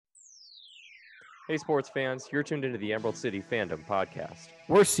Hey, sports fans, you're tuned into the Emerald City Fandom Podcast.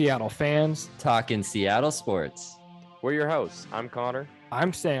 We're Seattle fans. Talking Seattle sports. We're your hosts. I'm Connor.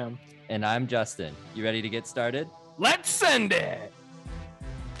 I'm Sam. And I'm Justin. You ready to get started? Let's send it.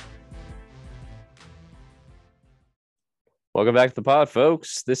 Welcome back to the pod,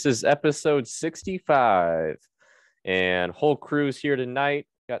 folks. This is episode 65. And whole crew's here tonight.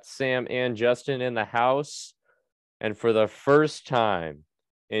 Got Sam and Justin in the house. And for the first time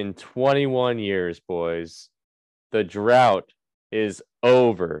in 21 years, boys, the drought is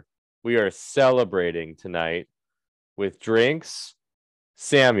over. We are celebrating tonight with drinks.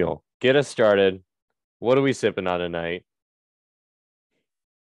 Samuel, get us started. What are we sipping on tonight?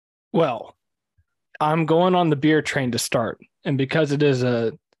 Well, I'm going on the beer train to start. And because it is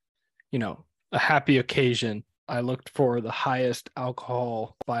a happy occasion, I looked for the highest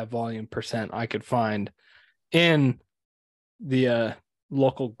alcohol by volume percent I could find in the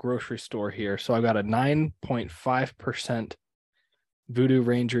local grocery store here. So I got a 9.5% Voodoo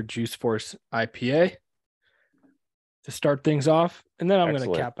Ranger Juice Force IPA to start things off. And then I'm going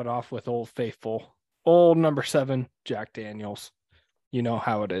to cap it off with Old Faithful, old number 7 Jack Daniels. You know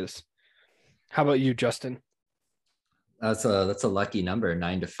how it is. How about you, Justin? That's a lucky number,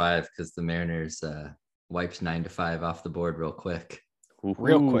 9-5, because the Mariners wiped 9-5 off the board real quick.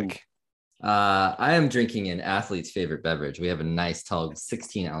 Real quick. I am drinking an athlete's favorite beverage. We have a nice tall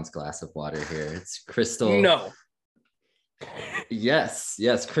 16-ounce glass of water here. It's crystal. No. Yes,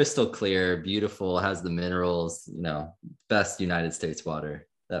 crystal clear, beautiful, has the minerals, best United States water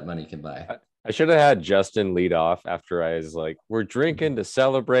that money can buy. I should have had Justin lead off after I was like, we're drinking to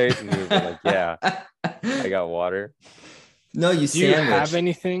celebrate. And he was like, yeah, I got water. No, Do you have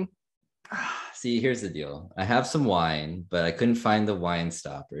anything? See, here's the deal. I have some wine, but I couldn't find the wine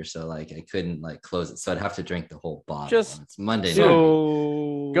stopper. So I couldn't close it. So I'd have to drink the whole bottle. It's Monday night.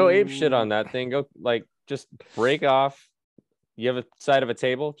 Go ape shit on that thing. Go just break off. You have a side of a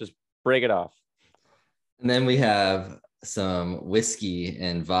table, just break it off. And then we have some whiskey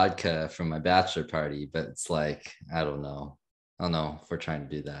and vodka from my bachelor party, but it's I don't know if we're trying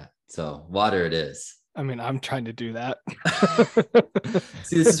to do that. So water it is. I mean, I'm trying to do that.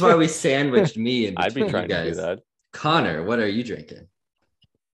 See, this is why we sandwiched me in between. I'd be trying to do that. Connor, what are you drinking?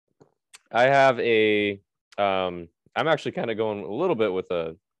 I have I'm actually kind of going a little bit with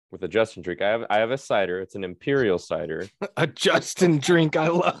a Justin drink. I have a cider. It's an imperial cider. A Justin drink. I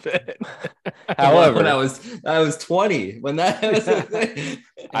love it. However, when I was 20 when that was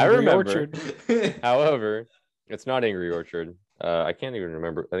I remember. Orchard. However, it's not Angry Orchard. I can't even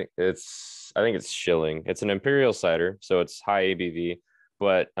remember. I think it's Schilling. It's an imperial cider, so it's high ABV.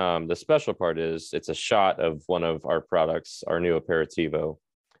 But the special part is it's a shot of one of our products. Our new aperitivo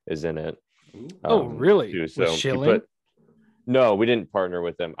is in it. Oh, really? Too. So Schilling? No, we didn't partner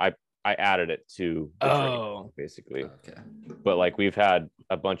with them. I added it to the drink, basically. Okay. But we've had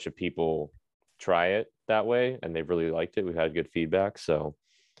a bunch of people try it that way, and they've really liked it. We've had good feedback, so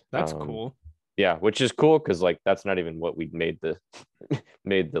that's cool. Yeah, which is cool because that's not even what we made the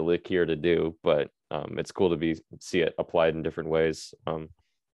liqueur to do, but it's cool to see it applied in different ways.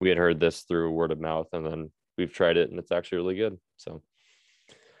 We had heard this through word of mouth, and then we've tried it, and it's actually really good. So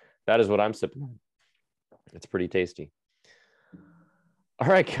that is what I'm sipping on. It's pretty tasty. All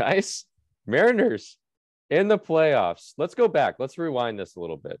right, guys, Mariners in the playoffs. Let's go back. Let's rewind this a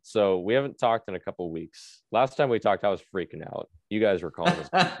little bit. So we haven't talked in a couple of weeks. Last time we talked, I was freaking out. You guys were calling us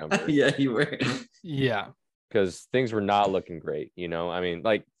numbers. Yeah, you were. Yeah. Because things were not looking great. I mean,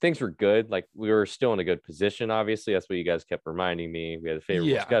 things were good. We were still in a good position, obviously. That's what you guys kept reminding me. We had a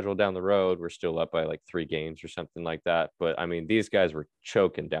favorable schedule down the road. We're still up by 3 games or something like that. But I mean, these guys were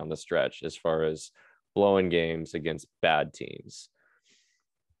choking down the stretch as far as blowing games against bad teams.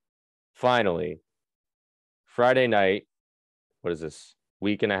 Finally, Friday night, what is this,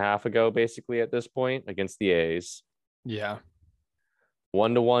 week and a half ago, basically at this point, against the A's. Yeah.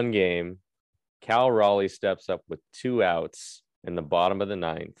 1-1 game. Cal Raleigh steps up with 2 outs in the bottom of the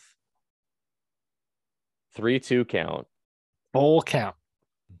 9th. 3-2 count. Full count.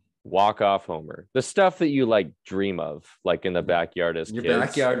 Walk-off homer. The stuff that you dream of, in the backyard as your kids.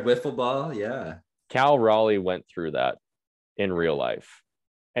 Backyard wiffle ball, yeah. Cal Raleigh went through that in real life.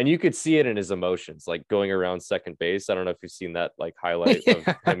 And you could see it in his emotions, going around second base. I don't know if you've seen that highlight of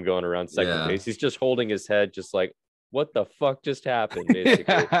him going around second base. He's just holding his head, just what the fuck just happened,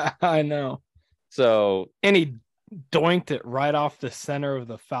 basically. I know. So, and he doinked it right off the center of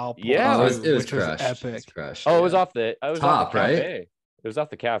the foul pole. Yeah, it was crushed. Epic. It was crushed, it was off the top, off the right? cafe. It was off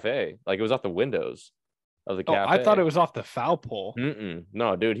the cafe. It was off the windows of the cafe. I thought it was off the foul pole.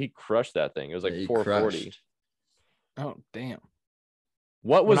 No, dude, he crushed that thing. It was 440. Oh, damn.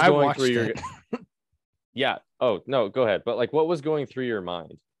 What was going through your Yeah. Oh, no, go ahead. But like, what was going through your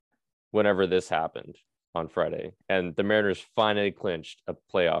mind whenever this happened on Friday and the Mariners finally clinched a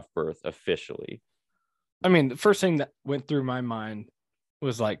playoff berth officially? I mean, the first thing that went through my mind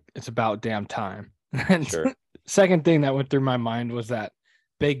was like, it's about damn time. And Sure. second thing that went through my mind was that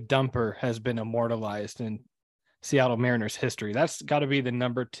Big Dumper has been immortalized in Seattle Mariners history. That's got to be the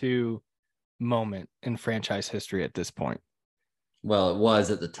number 2 moment in franchise history at this point. Well, it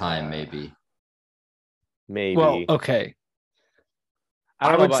was at the time, maybe. Maybe. Well, okay. I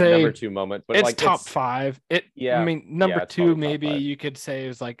don't I know would about say number 2 moment, but it's like top 5. Yeah. I mean, number it's 2 probably top maybe 5. you could say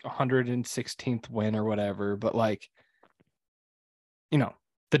is like 116th win or whatever, but like, you know,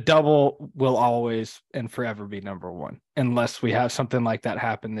 the double will always and forever be number 1 unless we have something like that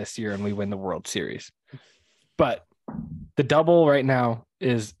happen this year and we win the World Series. But the double right now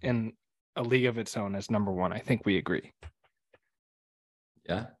is in a league of its own as number 1. I think we agree.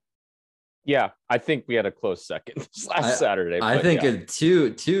 Yeah. Yeah, I think we had a close second last Saturday. I think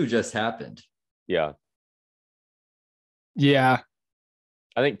two just happened. Yeah. Yeah.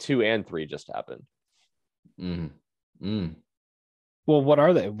 I think 2 and 3 just happened. Well, what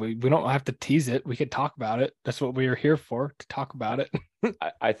are they? We don't have to tease it. We could talk about it. That's what we are here for, to talk about it.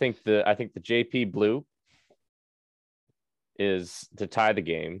 I think the JP Blue is to tie the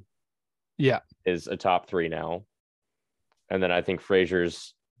game. Yeah. Is a top 3 now. And then I think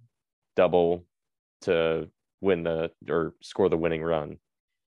Frazier's double to win or score the winning run.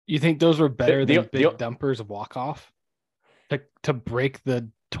 You think those were better than Big Dumper's walk-off to break the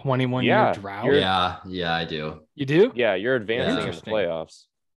 21-year drought? Yeah, I do. You do? Yeah, you're advancing in the playoffs.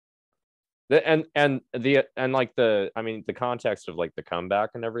 The context of like the comeback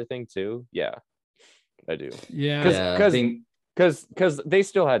and everything too. Yeah, I do. Yeah, because they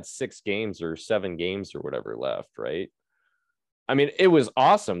still had 6 games or 7 games or whatever left, right? I mean, it was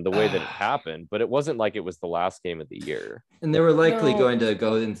awesome the way that it happened, but it wasn't like it was the last game of the year. And they were likely going to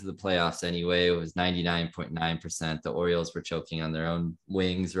go into the playoffs anyway. It was 99.9%. The Orioles were choking on their own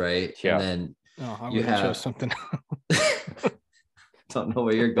wings, right? Yeah. And then you have something. Don't know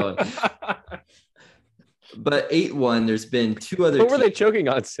where you're going. But 8-1, there's been 2 other. What were they choking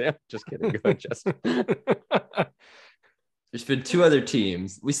on, Sam? Just kidding. Go ahead, Justin. There's been 2 other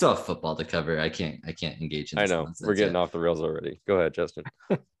teams. We still have football to cover. I can't engage in this. I know. We're getting off the rails already. Go ahead, Justin.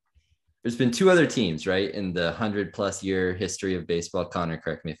 There's been 2 other teams, right, in the 100+ year history of baseball. Connor,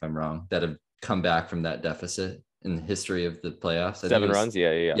 correct me if I'm wrong, that have come back from that deficit in the history of the playoffs. 7 runs?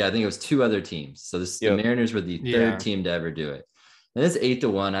 Yeah. Yeah, I think it was 2 other teams. So the Mariners were the 3rd team to ever do it. And it's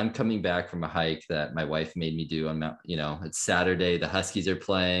 8-1. I'm coming back from a hike that my wife made me do. It's Saturday. The Huskies are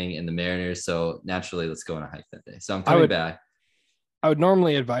playing and the Mariners. So naturally, let's go on a hike that day. So I'm coming back. I would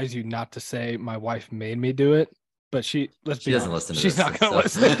normally advise you not to say my wife made me do it, but she doesn't listen to this. She's not going to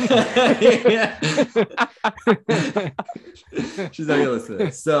listen. She's not going to listen to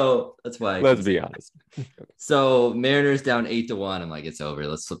this. So that's why. Let's be honest. So Mariners down 8-1. I'm like, it's over.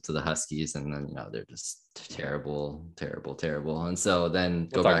 Let's flip to the Huskies. And then, they're just terrible. And so then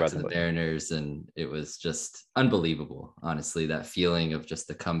go back to the Mariners, and it was just unbelievable. Honestly, that feeling of just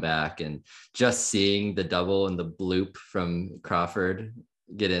the comeback and just seeing the double and the bloop from Crawford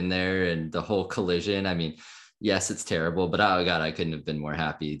get in there and the whole collision. I mean, yes, it's terrible, but oh God, I couldn't have been more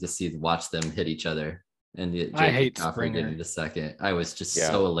happy to watch them hit each other. And I hate Crawford getting the second. I was just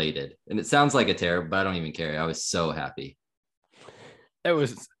so elated. And it sounds like a terror, but I don't even care. I was so happy. It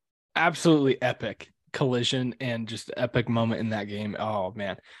was absolutely epic collision and just epic moment in that game. Oh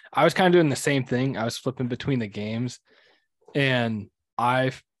man. I was kind of doing the same thing. I was flipping between the games and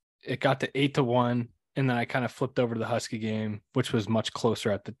it got to 8-1. And then I kind of flipped over to the Husky game, which was much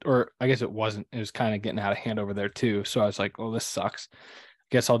closer or I guess it wasn't. It was kind of getting out of hand over there too. So I was like, oh, this sucks.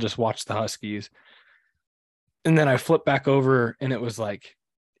 Guess I'll just watch the Huskies. And then I flipped back over and it was like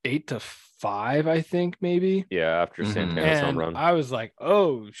 8-5, I think maybe. Yeah, after Santana's home run. I was like,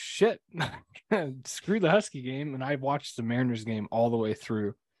 oh shit, screw the Husky game. And I watched the Mariners game all the way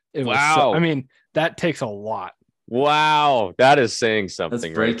through. Wow. That takes a lot. Wow, that is saying something.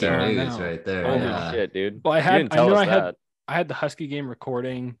 That's breaking news right there. Holy shit, dude! Well, I had the Husky game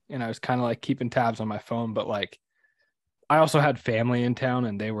recording, and I was kind of like keeping tabs on my phone. But like, I also had family in town,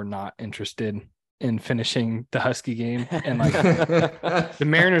 and they were not interested in finishing the Husky game. And like, the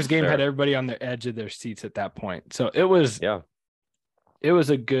Mariners game had everybody on the edge of their seats at that point. So it was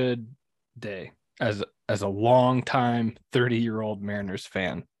a good day as a long time 30-year-old Mariners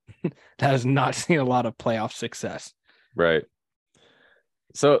fan. That has not seen a lot of playoff success. Right.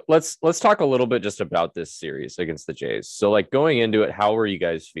 So let's talk a little bit just about this series against the Jays. So like going into it, how were you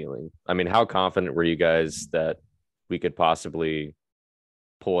guys feeling? I mean, how confident were you guys that we could possibly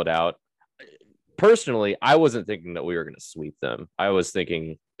pull it out? personally, I wasn't thinking that we were going to sweep them. I was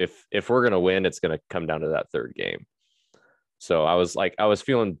thinking if we're going to win, it's going to come down to that third game. So I was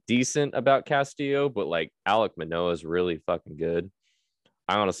feeling decent about Castillo, but like Alek Manoah is really fucking good.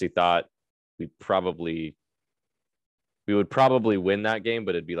 I honestly thought we would probably win that game,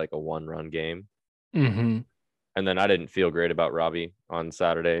 but it'd be like a 1-run game. Mm-hmm. And then I didn't feel great about Robbie on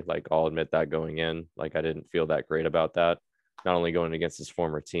Saturday. Like, I'll admit that going in, like, I didn't feel that great about that. Not only going against his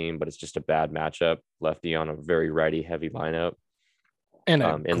former team, but it's just a bad matchup. Lefty on a very righty heavy lineup. And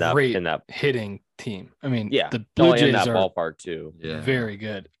a great hitting team. I mean, yeah, the Blue Jays in that are ballpark too. Very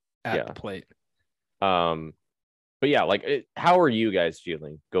good at the plate. But yeah, like, how are you guys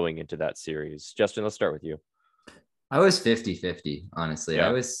feeling going into that series? Justin, let's start with you. I was 50-50, honestly. Yeah.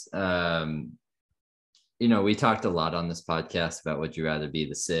 I was, we talked a lot on this podcast about would you rather be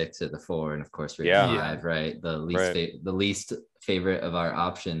the 6 or the 4, and of course we're 5, right? The least favorite of our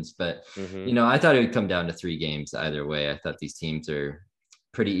options. But I thought it would come down to 3 games either way. I thought these teams are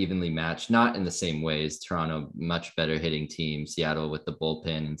pretty evenly matched, not in the same ways. Toronto, much better hitting team. Seattle with the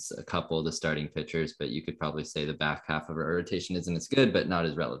bullpen and a couple of the starting pitchers, but you could probably say the back half of our rotation isn't as good, but not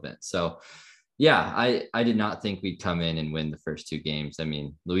as relevant. So yeah, I did not think we'd come in and win the first 2 games. I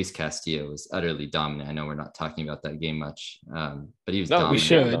mean, Luis Castillo was utterly dominant. I know we're not talking about that game much, but he was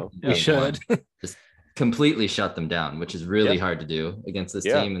dominant. We should. Just completely shut them down, which is really hard to do against this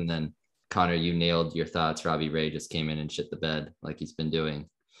team. And then Connor, you nailed your thoughts. Robbie Ray just came in and shit the bed like he's been doing.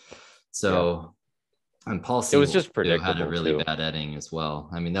 So, and Paul Sewell, it was just predictable, had a really bad inning as well.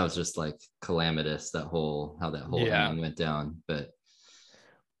 I mean, that was just like calamitous, how that whole inning went down. But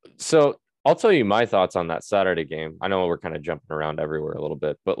so I'll tell you my thoughts on that Saturday game. I know we're kind of jumping around everywhere a little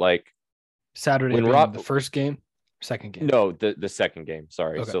bit, but like Saturday, when the first game, second game. No, the second game.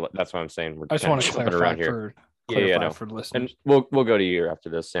 Sorry. Okay. So that's what I'm saying. I just want to clarify around here. For the listeners. And we'll go to you after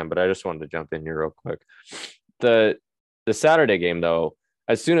this, Sam. But I just wanted to jump in here real quick. The Saturday game, though,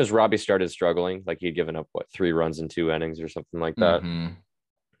 as soon as Robbie started struggling, like he'd given up 3 runs in 2 innings or something like that.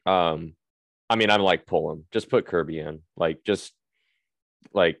 I mean, I'm like, pull him. Just put Kirby in. Like, just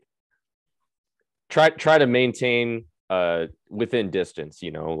like try to maintain within distance.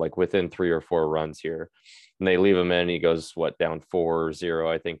 Like within 3 or 4 runs here. And they leave him in. He goes down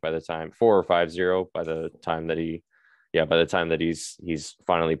 4-0, I think, by the time 4 or 5-0 by the time that he's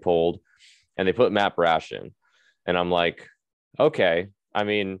finally pulled. And they put Matt Brash in. And I'm like, okay. I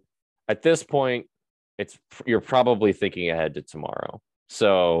mean, at this point, you're probably thinking ahead to tomorrow.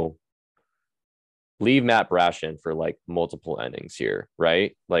 So leave Matt Brash in for like multiple innings here,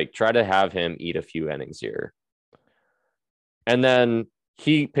 right? Like try to have him eat a few innings here. And then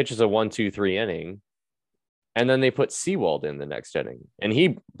he pitches a 1-2-3 inning. And then they put Sewald in the next inning, and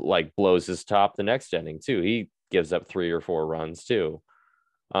he like blows his top the next inning too. He gives up 3 or 4 runs too.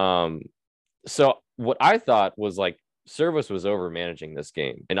 So what I thought was like Service was over managing this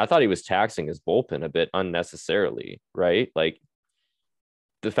game, and I thought he was taxing his bullpen a bit unnecessarily, right? Like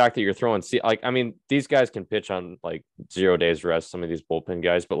the fact that you're throwing, I mean, these guys can pitch on like 0 days rest, some of these bullpen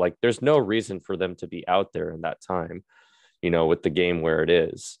guys, but like there's no reason for them to be out there in that time, with the game where it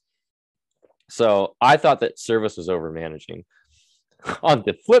is. So I thought that Service was over managing. On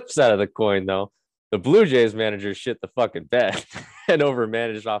the flip side of the coin, though, the Blue Jays manager shit the fucking bed and over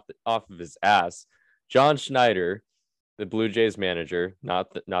managed off of his ass. John Schneider, the Blue Jays manager,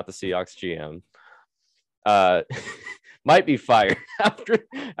 not the Seahawks GM, might be fired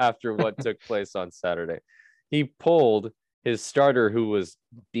after what took place on Saturday. He pulled his starter who was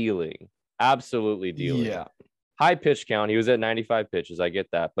absolutely dealing. Yeah. High pitch count. He was at 95 pitches. I get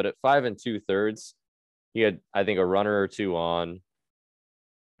that. But at 5 2/3, he had, I think, a runner or 2 on.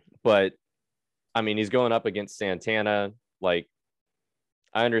 But, I mean, he's going up against Santana. Like,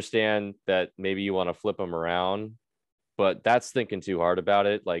 I understand that maybe you want to flip him around, but that's thinking too hard about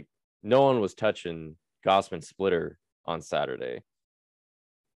it. Like, no one was touching Gausman Splitter on Saturday.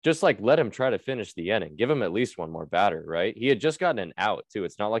 Just, like, let him try to finish the inning. Give him at least one more batter, right? He had just gotten an out, too.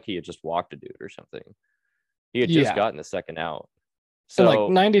 It's not like he had just walked a dude or something. He had just gotten the second out. So and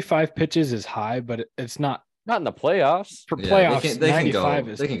like 95 pitches is high, but it's not in the playoffs. For playoffs,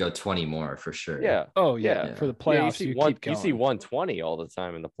 they can go 20 more for sure. Yeah. Oh yeah. For the playoffs, you see 120 all the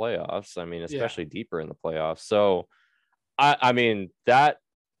time in the playoffs. I mean, especially deeper in the playoffs. So I mean that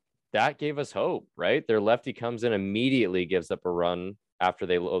gave us hope, right? Their lefty comes in, immediately gives up a run after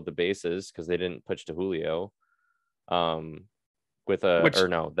they load the bases because they didn't pitch to Julio. That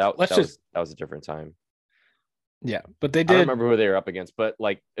was a different time. Yeah, but they did. I don't remember who they were up against, but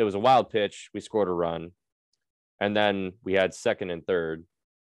like it was a wild pitch. We scored a run, and then we had 2nd and 3rd,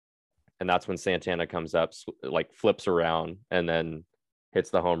 and that's when Santana comes up, like flips around, and then hits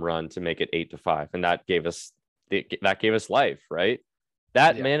the home run to make it 8-5, and that gave us life, right?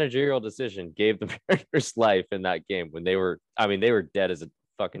 That managerial decision gave the Mariners life in that game when they were dead as a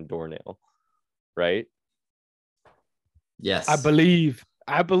fucking doornail, right? Yes. I believe.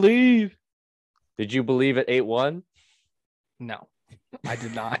 Did you believe at 8-1? No, I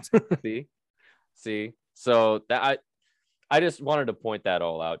did not. See. So that I just wanted to point that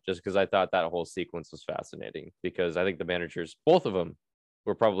all out just because I thought that whole sequence was fascinating, because I think the managers, both of them,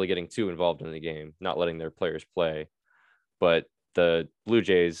 were probably getting too involved in the game, not letting their players play. But the Blue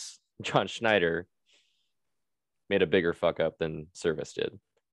Jays, John Schneider, made a bigger fuck up than Service did,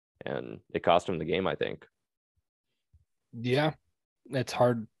 and it cost him the game, I think. Yeah, it's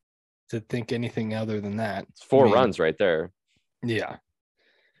hard to think anything other than that. It's 4 runs right there. Yeah.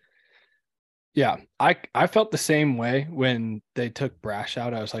 I felt the same way when they took Brash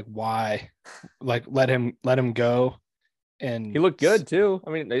out. I was like, why? Like, let him go. And he looked good too. I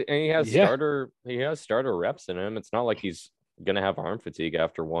mean, and he has starter reps in him. It's not like he's gonna have arm fatigue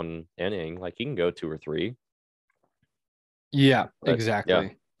after 1 inning. Like, he can go 2 or 3. Yeah, exactly. Yeah.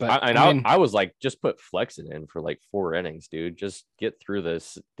 But I was like, just put Flexen in for like 4 innings, dude. Just get through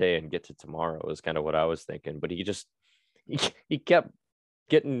this day and get to tomorrow is kind of what I was thinking. But he kept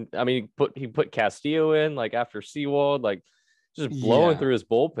getting. I mean, he put Castillo in like after Seawald, like just blowing through his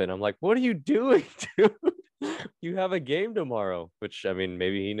bullpen. I'm like, what are you doing, dude? You have a game tomorrow. Which, I mean,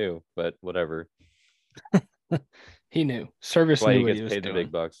 maybe he knew, but whatever. He knew. Service knew what he was paid doing. The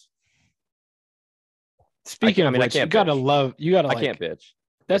big bucks. Speaking of which, you gotta I can't pitch.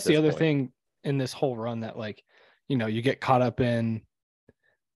 That's the other thing in this whole run that, like, you know, you get caught up in,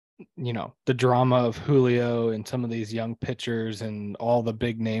 you know, the drama of Julio and some of these young pitchers and all the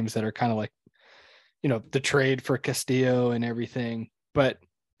big names that are kind of like, you know, the trade for Castillo and everything. But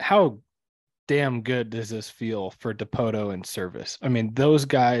how damn good does this feel for Dipoto and Service? I mean, those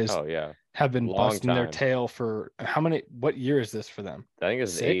guys have been busting their tail for what year is this for them? I think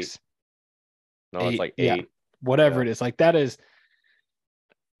it's 6. 8. No, it's like 8. Yeah, whatever it is. Like, that is,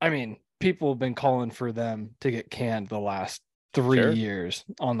 I mean, people have been calling for them to get canned the last 3 years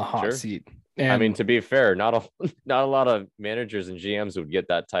on the hot seat. And I mean, to be fair, not a lot of managers and GMs would get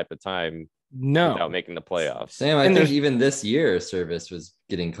that type of time without making the playoffs. Sam, I think even this year Service was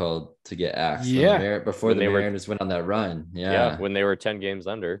getting called to get axed before the Mariners went on that run. Yeah, when they were 10 games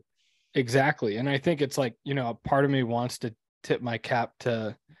under. Exactly. And I think it's like, you know, a part of me wants to tip my cap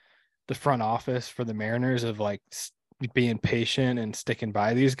to the front office for the Mariners of like being patient and sticking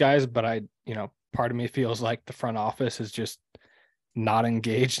by these guys. But part of me feels like the front office is just not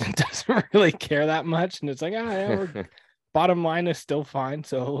engaged and doesn't really care that much. And it's like, bottom line is still fine.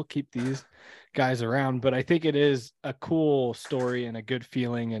 So we'll keep these guys around. But I think it is a cool story and a good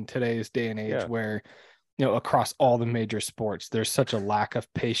feeling in today's day and age where, you know, across all the major sports, there's such a lack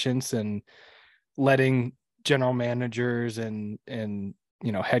of patience and letting general managers and,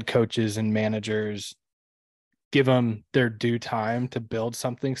 you know, head coaches and managers give them their due time to build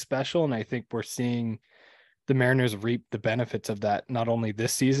something special. And I think we're seeing the Mariners reap the benefits of that, not only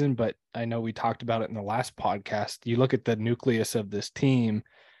this season, but I know we talked about it in the last podcast. You look at the nucleus of this team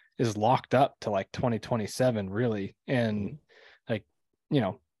is locked up to like 2027, really. And like, you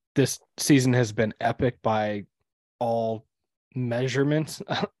know, this season has been epic by all measurements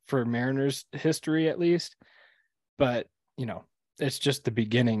for Mariners history, at least. But, you know, it's just the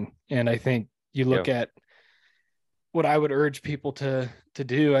beginning. And I think you look at what I would urge people to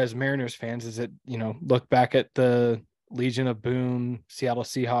do as Mariners fans is that, you know, look back at the Legion of Boom, Seattle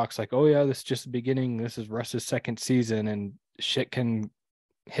Seahawks, like, oh yeah, this is just the beginning. This is Russ's second season and shit can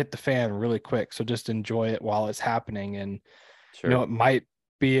hit the fan really quick. So just enjoy it while it's happening. And, you know, it might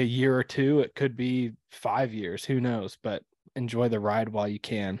be a year or 2. It could be 5 years, who knows, but enjoy the ride while you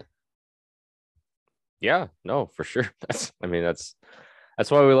can. Yeah, no, for sure. That's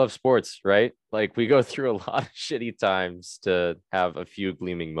why we love sports, right? Like, we go through a lot of shitty times to have a few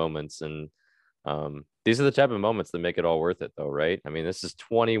gleaming moments. And these are the type of moments that make it all worth it, though, right? I mean, this is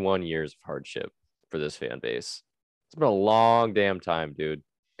 21 years of hardship for this fan base. It's been a long damn time, dude.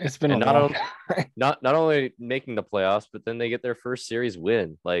 It's been not only making the playoffs, but then they get their first series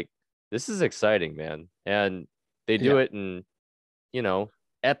win. Like, this is exciting, man. And they do it in, you know,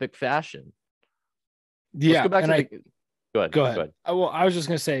 epic fashion. Yeah. Let's go back to Go ahead. Well, I was just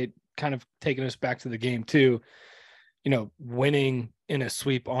going to say, kind of taking us back to the game too, you know, winning in a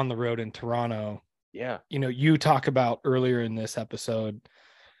sweep on the road in Toronto. Yeah. You know, you talk about earlier in this episode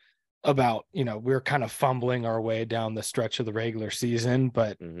about, you know, we're kind of fumbling our way down the stretch of the regular season,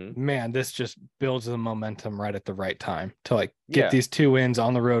 but man, this just builds the momentum right at the right time to like get these 2 wins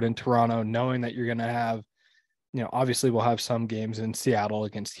on the road in Toronto, knowing that you're going to have obviously we'll have some games in Seattle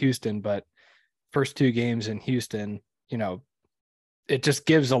against Houston, but first 2 games in Houston, it just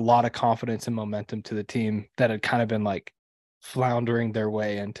gives a lot of confidence and momentum to the team that had kind of been like floundering their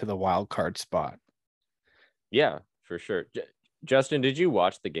way into the wild card spot. Yeah, for sure. Justin, did you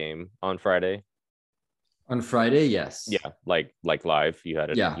watch the game on Friday? On Friday, yes. Yeah, like live. You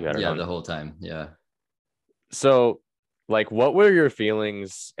had it. Yeah, you had it on the whole time. Yeah. So, like, what were your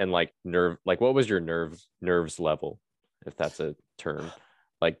feelings and like what was your nerves level, if that's a term,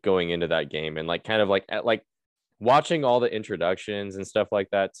 like going into that game and like kind of like watching all the introductions and stuff like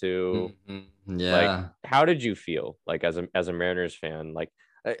that too. Mm-hmm. Yeah. Like, how did you feel like as a Mariners fan? Like,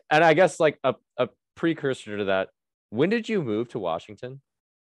 and I guess like a precursor to that, when did you move to Washington?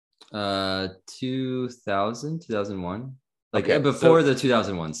 2001. Like okay, before the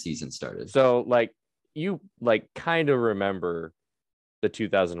 2001 season started. So like you like kind of remember the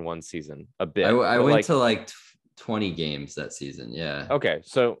 2001 season a bit. I went to like 20 games that season. Yeah. Okay.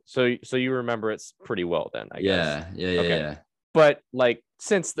 So you remember it pretty well then, I guess. Yeah. But like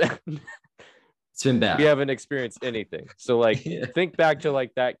since then it's been bad. We haven't experienced anything. So like think back to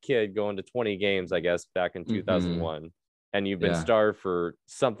like that kid going to 20 games, I guess, back in 2001. Mm-hmm. And you've been starved for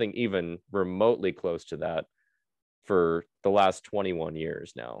something even remotely close to that for the last 21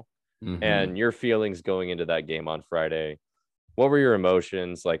 years now. Mm-hmm. And your feelings going into that game on Friday, what were your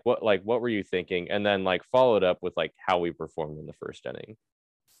emotions? What were you thinking? And then like followed up with like how we performed in the first inning.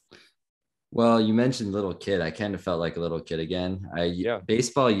 Well, you mentioned little kid. I kind of felt like a little kid again.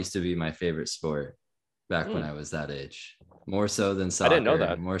 Baseball used to be my favorite sport back when I was that age, more so than soccer. I didn't know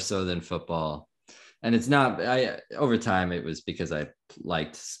that. More so than football. And it's not, over time, it was because I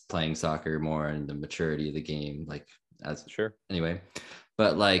liked playing soccer more and the maturity of the game, anyway,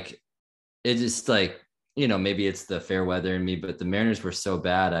 but like, it just like, maybe it's the fair weather in me, but the Mariners were so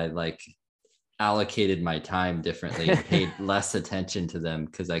bad. I like allocated my time differently and paid less attention to them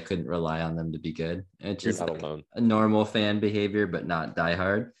because I couldn't rely on them to be good. And it's just like a normal fan behavior, but not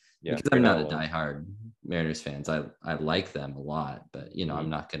diehard. Yeah, because I'm not a diehard Mariners fans. I like them a lot, but I'm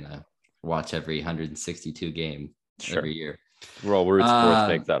not going to watch every 162 game every year. Well, Root Sports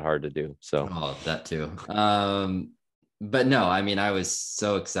makes that hard to do. So that too. But no, I mean, I was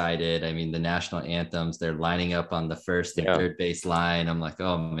so excited. I mean, the national anthems, they're lining up on the first and third base line. I'm like,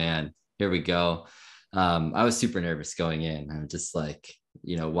 oh man, here we go. I was super nervous going in. I'm just like,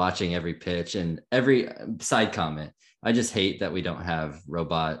 watching every pitch and every side comment. I just hate that we don't have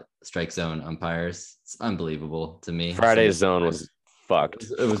robot strike zone umpires. It's unbelievable to me. Friday's zone was fucked.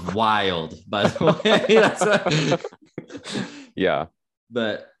 It was wild, by the way. Yeah.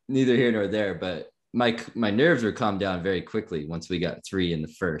 But neither here nor there. But my nerves were calmed down very quickly once we got 3 in the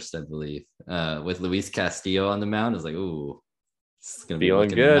first, I believe. With Luis Castillo on the mound, I was like, ooh, it's gonna be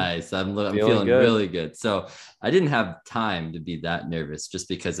looking good. Nice. I'm feeling good. Really good. So I didn't have time to be that nervous just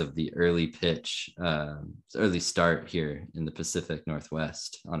because of the early pitch, early start here in the Pacific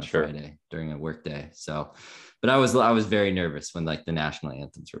Northwest on a Friday during a work day. So, but I was very nervous when like the national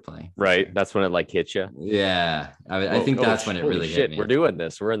anthems were playing. Right. Sure. That's when it like hit you. Yeah. I think that's when it really hit me. We're doing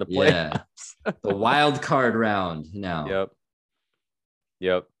this. We're in the playoffs. Yeah. The wild card round now.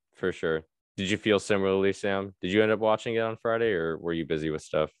 Yep. For sure. Did you feel similarly, Sam? Did you end up watching it on Friday or were you busy with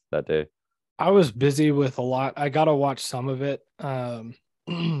stuff that day? I was busy with a lot. I got to watch some of it. I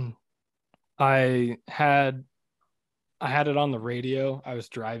had it on the radio. I was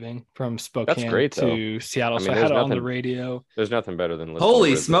driving from Spokane to Seattle. So I had it on the radio. There's nothing better than listening.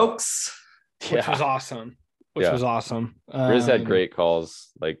 Holy smokes. Which was awesome. Was awesome. Riz had great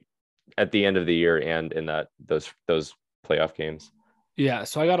calls like at the end of the year and in those playoff games. Yeah,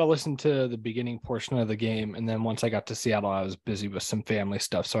 so I got to listen to the beginning portion of the game, and then once I got to Seattle, I was busy with some family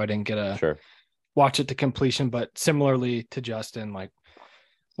stuff, so I didn't get to watch it to completion. But similarly to Justin, like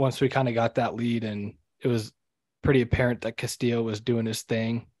once we kind of got that lead and it was pretty apparent that Castillo was doing his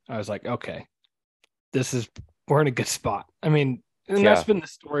thing, I was like, okay, we're in a good spot. I mean, and that's been the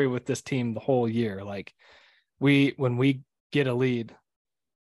story with this team the whole year. Like when we get a lead,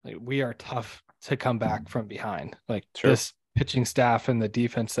 like we are tough to come back from behind. Like this pitching staff and the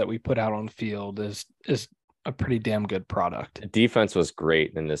defense that we put out on the field is a pretty damn good product. The defense was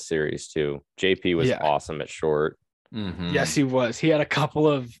great in this series too. JP was awesome at short. Mm-hmm. Yes, he was. He had a couple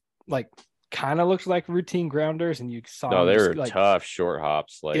of like kind of looked like routine grounders, and you saw they were like tough short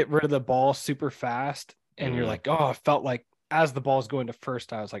hops. Like get rid of the ball super fast, and you're like, oh, I felt like as the ball's going to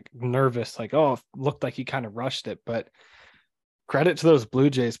first, I was like nervous, like it looked like he kind of rushed it, but credit to those Blue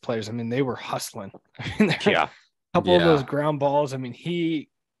Jays players. I mean, they were hustling. I mean, couple of those ground balls. I mean, he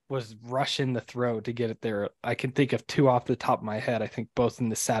was rushing the throw to get it there. I can think of 2 off the top of my head. I think both in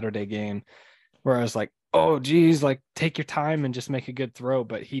the Saturday game where I was like, oh, geez, like take your time and just make a good throw.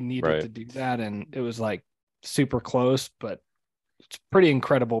 But he needed to do that. And it was like super close, but it's pretty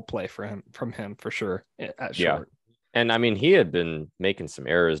incredible play from him for sure at short. And I mean, he had been making some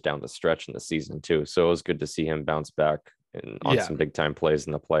errors down the stretch in the season too. So it was good to see him bounce back on some big time plays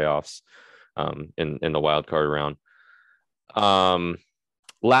in the playoffs, in the wild card round.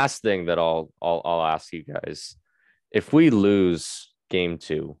 Last thing that I'll ask you guys, if we lose game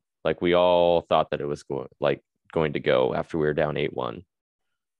 2, like we all thought that it was going to go after we were down 8-1,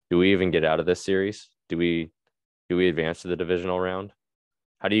 do we even get out of this series? Do we advance to the divisional round?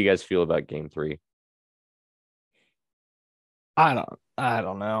 How do you guys feel about game 3? I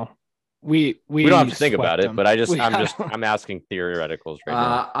don't know. We don't have to think about it, but I'm asking theoreticals right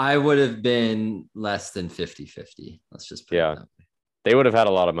now. I would have been less than 50-50. Let's just put it that way. They would have had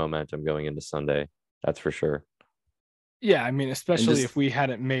a lot of momentum going into Sunday. That's for sure. Yeah, I mean, especially if we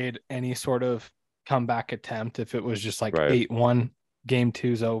hadn't made any sort of comeback attempt, if it was just like 8-1, game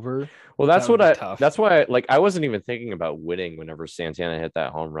 2's over. Well, that's why I wasn't even thinking about winning whenever Santana hit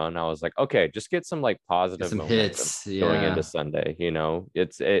that home run. I was like, okay, just get some like positive momentum hits going into Sunday. You know,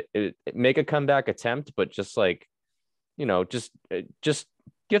 it make a comeback attempt, but just like, you know, just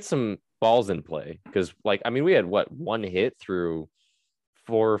get some balls in play. Because like, I mean, we had one hit through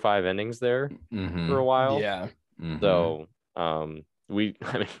 4 or 5 innings there for a while. Yeah. So we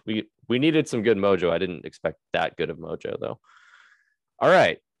needed some good mojo. I didn't expect that good of mojo though. All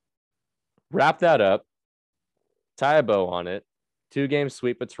right. Wrap that up. Tie a bow on it. 2-game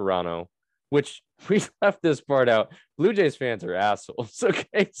sweep of Toronto, which we left this part out. Blue Jays fans are assholes.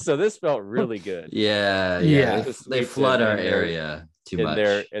 Okay. So this felt really good. Yeah. They flood our area too much.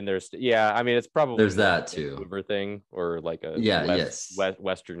 I mean, it's probably there's that too. Uber thing or like a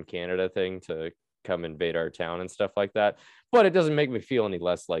Western Canada thing to come invade our town and stuff like that. But it doesn't make me feel any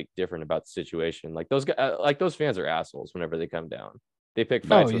less like different about the situation. Like those guys, like those fans are assholes whenever they come down. They pick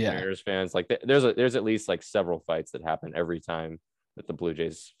fights with Mariners fans. Like there's at least like several fights that happen every time that the Blue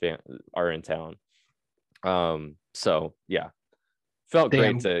Jays are in town. So yeah, felt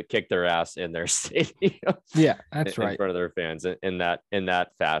great to kick their ass in their stadium. Yeah, that's right. In front of their fans in that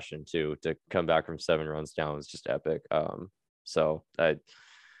fashion too. To come back from 7 runs down was just epic. So I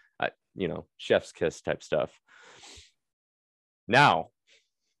chef's kiss type stuff. Now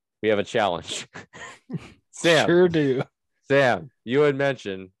we have a challenge. Sam, sure do. Sam, you had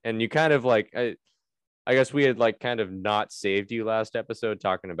mentioned, and you kind of like, I guess we had like kind of not saved you last episode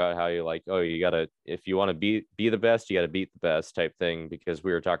talking about how you like, oh, you gotta, if you want to be the best, you got to beat the best type thing, because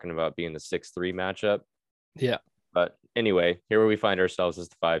we were talking about being the 6-3 matchup. Yeah. But anyway, here we find ourselves as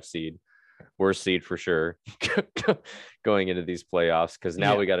the 5 seed, worst seed for sure, going into these playoffs, because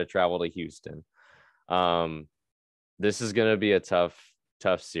now we got to travel to Houston. This is going to be a tough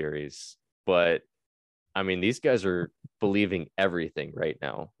series, but I mean, these guys are believing everything right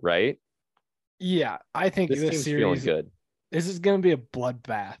now, right? Yeah, I think this team's series feeling good. This is going to be a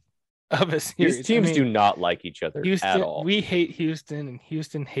bloodbath of a series. These teams do not like each other at all. We hate Houston, and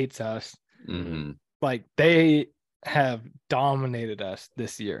Houston hates us. Mm-hmm. Like they have dominated us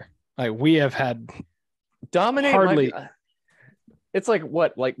this year. Like we have had dominate. It's like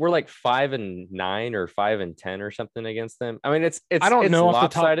what? Like we're like 5-9 or 5-10 or something against them. I mean, it's I don't know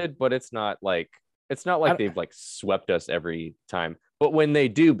lopsided, but it's not like they've like swept us every time. But when they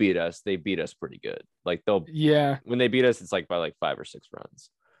do beat us, they beat us pretty good. Like when they beat us, it's like by like 5 or 6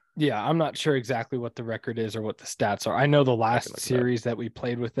 runs. Yeah, I'm not sure exactly what the record is or what the stats are. I know the last series that we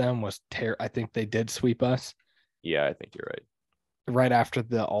played with them was I think they did sweep us. Yeah, I think you're right. Right after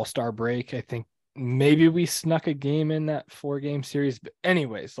the All-Star break, I think maybe we snuck a game in that 4-game series. But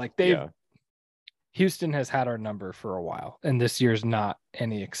anyways, like Houston has had our number for a while, and this year's not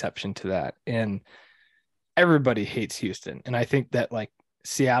any exception to that. And everybody hates Houston. And I think that like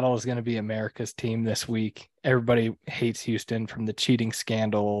Seattle is going to be America's team this week. Everybody hates Houston from the cheating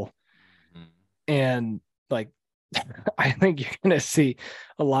scandal. Mm-hmm. And like, I think you're going to see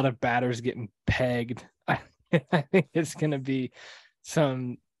a lot of batters getting pegged. I think it's going to be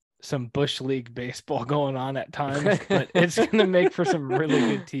some Bush League baseball going on at times, but it's going to make for some really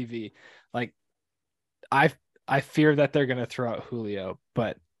good TV. Like I fear that they're going to throw out Julio,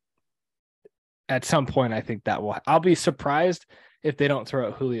 but at some point I think that I'll be surprised if they don't throw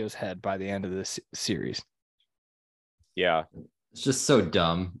out Julio's head by the end of this series. Yeah. It's just so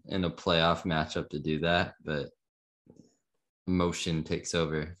dumb in a playoff matchup to do that, but emotion takes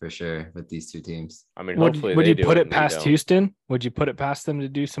over for sure with these two teams. I mean, hopefully would you put it past Houston? Would you put it past them to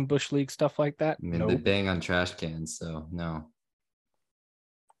do some Bush League stuff like that? I mean, they bang on trash cans, so no.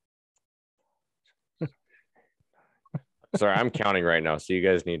 Sorry, I'm counting right now, so you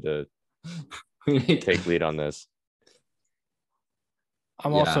guys need to take lead on this.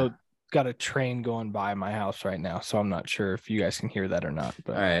 I'm also got a train going by my house right now, so I'm not sure if you guys can hear that or not.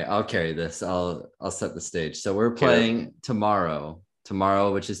 But all right, I'll carry this. I'll set the stage. So we're playing tomorrow,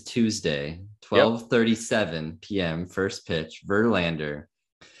 which is Tuesday, 12:37 p.m. first pitch, Verlander.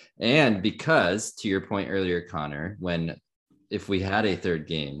 And because, to your point earlier, Connor, if we had a third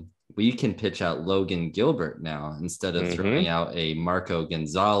game, we can pitch out Logan Gilbert now instead of throwing out a Marco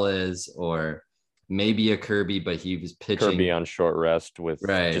Gonzalez or maybe a Kirby, but he was pitching Kirby on short rest with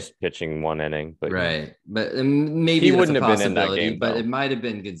just pitching one inning. But but maybe he wouldn't have been in that game, but it might have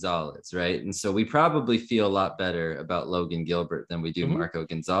been Gonzalez, right? And so we probably feel a lot better about Logan Gilbert than we do Marco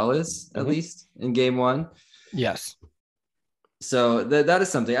Gonzalez, at least in game one. Yes. So that is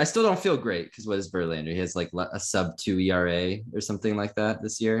something. I still don't feel great because what is Verlander? He has like a sub-2 ERA or something like that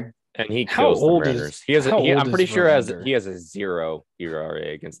this year. And he kills the Mariners. I'm pretty sure he has a 0 ERA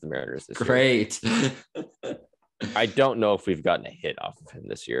against the Mariners this year. Great. I don't know if we've gotten a hit off of him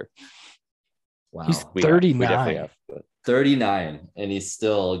this year. Wow. He's 39. We definitely have, 39, and he's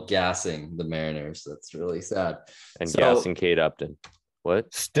still gassing the Mariners. That's really sad. And gassing Kate Upton.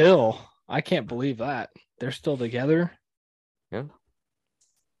 What? Still, I can't believe that. They're still together. Yeah.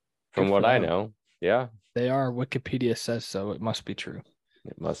 From what I know, yeah. They are. Wikipedia says so. It must be true.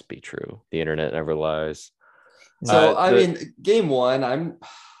 It must be true. The internet never lies. So, I mean, game one,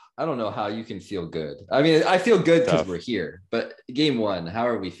 I don't know how you can feel good. I mean, I feel good because we're here, but game one, how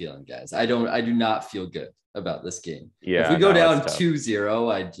are we feeling, guys? I do not feel good about this game. Yeah. If we go down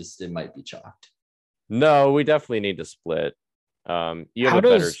 2-0, it might be chalked. No, we definitely need to split. You have a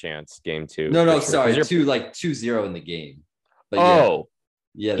better chance game two. No, sorry. 2-0 in the game. But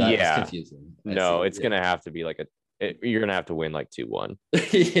that's confusing. It's going to have to be you're going to have to win 2-1.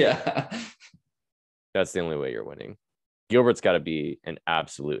 Yeah. That's the only way you're winning. Gilbert's got to be an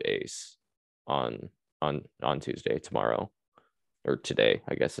absolute ace on Tuesday, tomorrow, or today,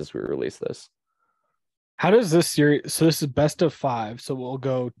 I guess, as we release this. How does this series? So this is best of 5. So we'll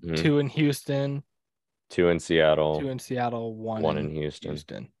go 2 in Houston, 2 in Seattle, 1 in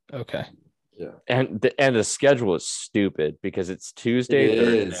Houston. Okay. Yeah. And the schedule is stupid because it's Tuesday,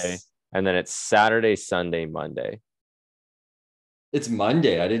 Thursday, and then it's Saturday, Sunday, Monday. It's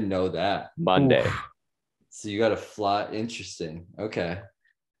Monday. I didn't know that. Monday. Oof. So you got a fly. Interesting. Okay.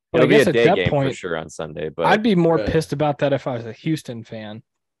 It'll be a day game for sure on Sunday, but I'd be more pissed about that if I was a Houston fan.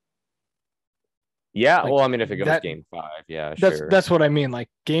 Yeah, well, I mean, if it goes game 5, yeah, sure. That's what I mean.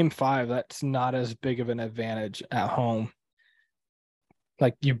 Game 5, that's not as big of an advantage at home.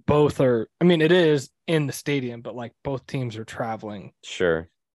 You both are. I mean, it is in the stadium, but both teams are traveling. Sure.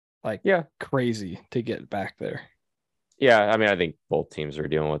 Crazy to get back there. Yeah, I mean, I think both teams are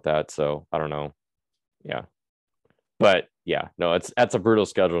dealing with that, so I don't know. Yeah, but yeah, no, that's a brutal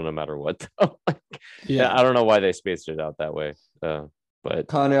schedule no matter what. Yeah, I don't know why they spaced it out that way. But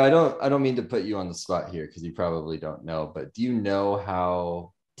Connor, I don't mean to put you on the spot here because you probably don't know, but do you know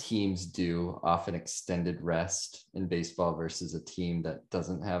how teams do off an extended rest in baseball versus a team that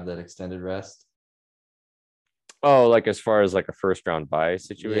doesn't have that extended rest? Oh, as far as a first round bye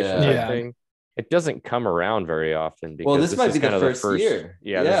situation, yeah. I think it doesn't come around very often because this might be the first year.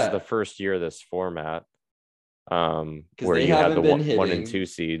 Yeah, this is the first year of this format. Where you had the 1 and 2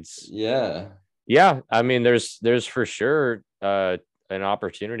 seeds. Yeah. I mean, there's for sure an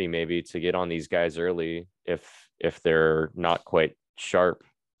opportunity maybe to get on these guys early if they're not quite sharp.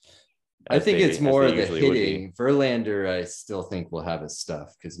 I think it's more of the hitting. Verlander, I still think will have his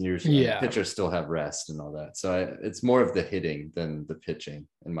stuff because usually pitchers still have rest and all that. So it's more of the hitting than the pitching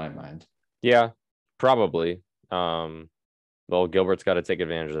in my mind. Yeah, probably. Well, Gilbert's got to take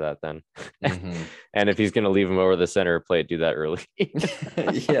advantage of that then. And if he's going to leave him over the center plate, do that early.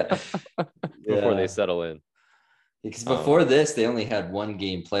 Before they settle in. Because before this, they only had 1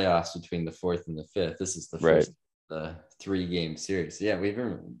 game playoffs between the 4th and the 5th. This is the first 3-game series. Yeah, we've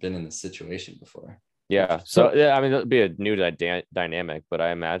never been in this situation before. Yeah. So yeah, I mean, it'll be a new dynamic, but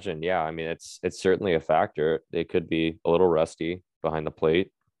I imagine, I mean, it's certainly a factor. They could be a little rusty behind the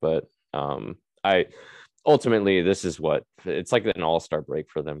plate, but ultimately, this is it's like an all-star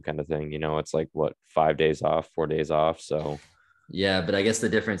break for them kind of thing. It's 5 days off, 4 days off. So yeah, but I guess the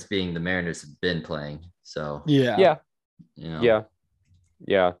difference being the Mariners have been playing. So yeah. I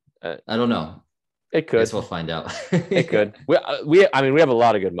don't know. It could. I guess we'll find out. It could. We have a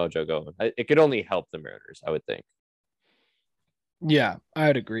lot of good mojo going. It could only help the Mariners, I would think. Yeah,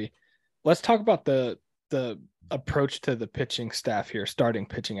 I'd agree. Let's talk about the approach to the pitching staff here, starting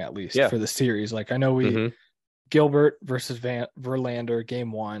pitching at least for the series. I know we Gilbert versus Verlander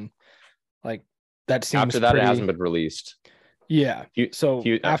game 1, that seems after that it hasn't been released. Yeah. So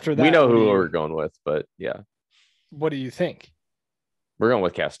after that, we know who we're going with, but yeah. What do you think? We're going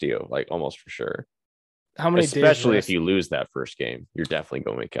with Castillo, like almost for sure. How many Especially days if you lose that first game, you're definitely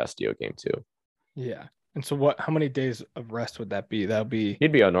going with Castillo game 2. Yeah. And so how many days of rest would that be? That'll be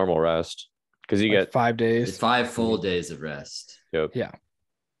he'd be a normal rest because you get 5 days. It's 5 full days of rest. Yep. Yeah.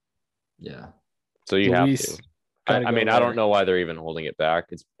 Yeah. So you have to. I mean, I don't know why they're even holding it back.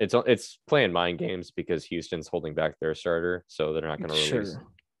 It's playing mind games because Houston's holding back their starter, so they're not going to release.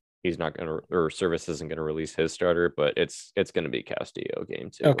 He's not going to, or Service isn't going to release his starter, but it's going to be Castillo game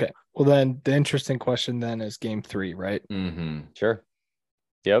 2. Okay. Well, then the interesting question then is game 3, right? Mm-hmm. Sure.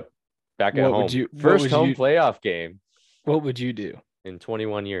 Yep. Back at home. First home playoff game. What would you do in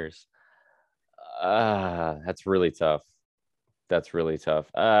 21 years? That's really tough.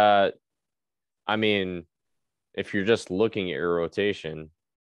 I mean, if you're just looking at your rotation,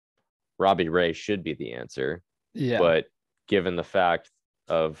 Robbie Ray should be the answer. Yeah. But given the fact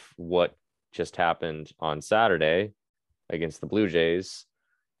of what just happened on Saturday against the Blue Jays,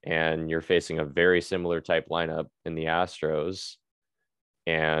 and you're facing a very similar type lineup in the Astros,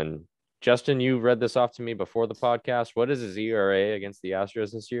 and Justin, you read this off to me before the podcast. What is his ERA against the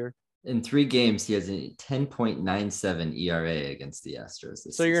Astros this year? In 3 games, he has a 10.97 ERA against the Astros. So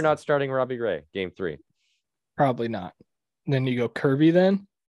season. You're not starting Robbie Ray game 3? Probably not. Then you go Kirby then?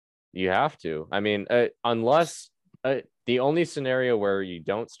 You have to. I mean, unless the only scenario where you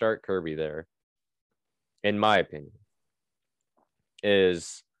don't start Kirby there, in my opinion,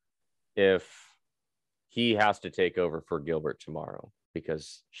 is if he has to take over for Gilbert tomorrow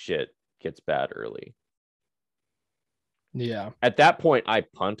because shit gets bad early. Yeah. At that point, I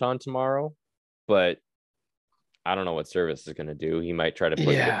punt on tomorrow, but I don't know what Service is going to do. He might try to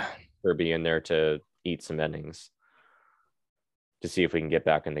put Kirby in there to eat some innings to see if we can get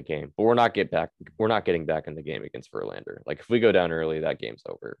back in the game. But we're not getting back in the game against Verlander. Like if we go down early, that game's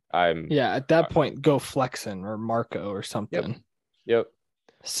over. At that point, go Flexen or Marco or something. Yep.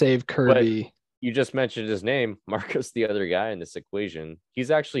 Save Kirby. But you just mentioned his name. Marco's the other guy in this equation. He's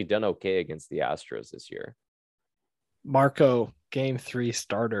actually done okay against the Astros this year. Marco, game 3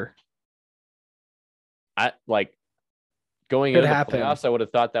 starter. Going into the playoffs, I would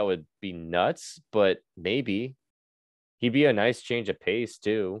have thought that would be nuts, but maybe he'd be a nice change of pace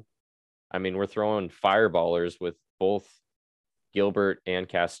too. I mean, we're throwing fireballers with both Gilbert and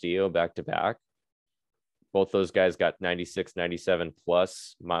Castillo back to back. Both those guys got 96, 97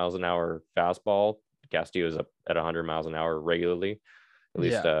 plus miles an hour fastball. Castillo's up at 100 miles an hour regularly. At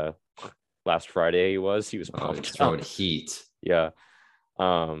least last Friday he was throwing heat. Yeah.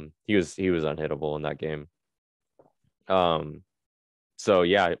 He was unhittable in that game. So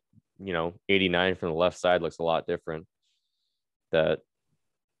yeah, 89 from the left side looks a lot different. I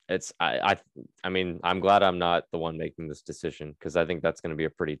mean, I'm glad I'm not the one making this decision because I think that's going to be a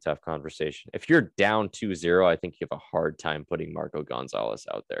pretty tough conversation. If you're down 2-0, I think you have a hard time putting Marco Gonzalez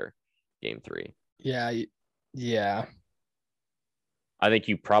out there game 3. Yeah. I think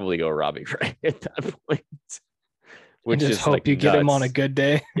you probably go Robbie Ray at that point. Which just hope you get him on a good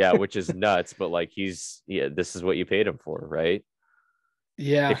day. Yeah, which is nuts, but this is what you paid him for, right?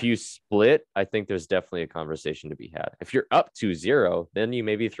 Yeah. If you split, I think there's definitely a conversation to be had. If you're up 2-0, then you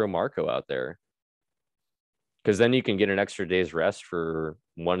maybe throw Marco out there. Because then you can get an extra day's rest for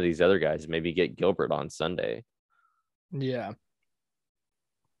one of these other guys. Maybe get Gilbert on Sunday. Yeah.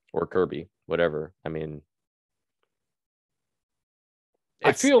 Or Kirby, whatever. I mean,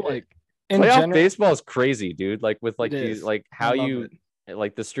 I feel like playoff baseball is crazy, dude. Like with these, like how you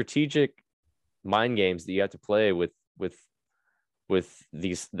like the strategic mind games that you have to play with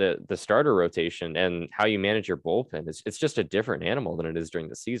these the starter rotation and how you manage your bullpen. It's just a different animal than it is during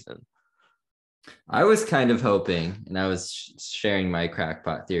the season. I was kind of hoping, and I was sharing my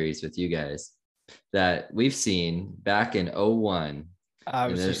crackpot theories with you guys, that we've seen back in 2001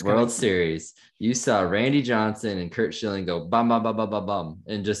 in the World Series, you saw Randy Johnson and Curt Schilling go bum, bum, bum, bum, bum, bum,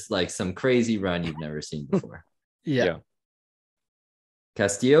 and just like some crazy run you've never seen before. Yeah.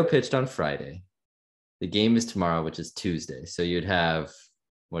 Castillo pitched on Friday. The game is tomorrow, which is Tuesday. So you'd have,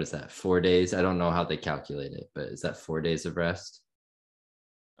 4 days? I don't know how they calculate it, but is that 4 days of rest?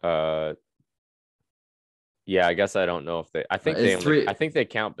 Yeah, I guess I don't know if I think I think they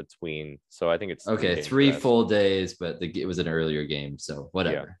count between. So I think it's okay. 3 full days, but it was an earlier game, so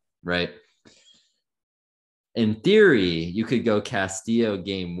whatever, right? In theory, you could go Castillo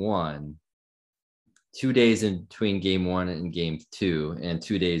game 1, 2 days in between game 1 and game 2, and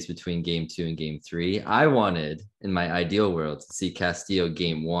 2 days between game 2 and game 3. I wanted, in my ideal world, to see Castillo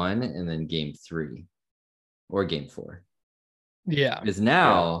game 1 and then game 3 or game 4. Yeah. Because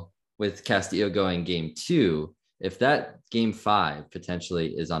now with Castillo going game 2, if that game 5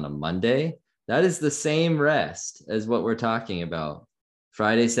 potentially is on a Monday, that is the same rest as what we're talking about.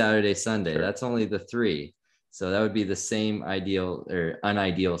 Friday, Saturday, Sunday. Sure. That's only the 3. So that would be the same ideal or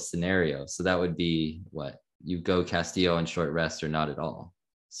unideal scenario. So that would be what you go Castillo on short rest or not at all.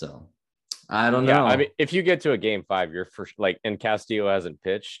 So I don't know. I mean, if you get to a game 5, you're for like, and Castillo hasn't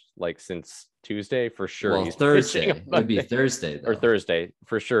pitched like since Tuesday for sure. Well, he's Thursday. It would be Thursday though. Or Thursday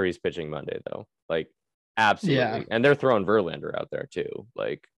for sure. He's pitching Monday though. Like absolutely. Yeah. And they're throwing Verlander out there too.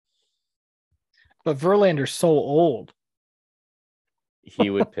 Like, but Verlander's so old. He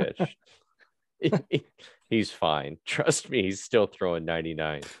would pitch. He's fine. Trust me, he's still throwing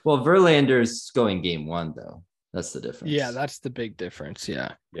 99. Well, Verlander's going game 1 though. That's the difference. Yeah, that's the big difference.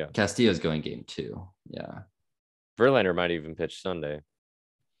 Yeah. Castillo's going game 2. Yeah. Verlander might even pitch Sunday.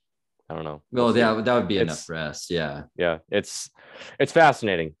 I don't know. Well, that would be enough rest. Yeah. Yeah. It's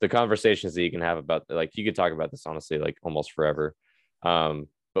fascinating. The conversations that you can have about, like, you could talk about this honestly, like almost forever.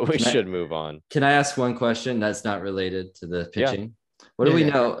 But we should move on. Can I ask one question that's not related to the pitching? Yeah. What do we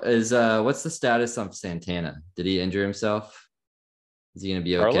know is what's the status on Santana? Did he injure himself? Is he going to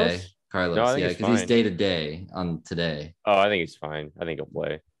be okay? Carlos, no, yeah, because he's day to day on today. Oh, I think he's fine. I think he'll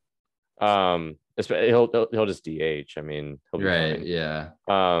play. He'll just DH. I mean, he'll be fine. Yeah.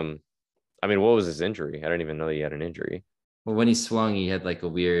 I mean, what was his injury? I don't even know he had an injury. Well, when he swung, he had like a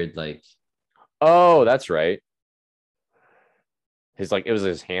weird like. Oh, that's right. It was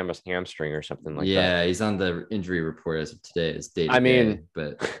his hamstring or something like that. Yeah, he's on the injury report as of today. It's day to day. I mean,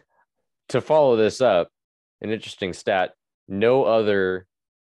 but to follow this up, an interesting stat: no other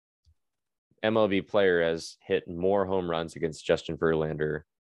MLB player has hit more home runs against Justin Verlander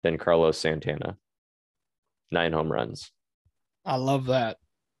than Carlos Santana. 9 home runs. I love that.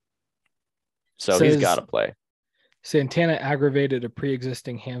 So he's got to play. Santana aggravated a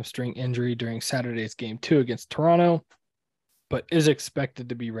pre-existing hamstring injury during Saturday's game 2 against Toronto, but is expected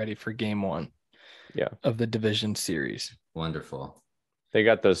to be ready for game 1 of the division series. Wonderful. They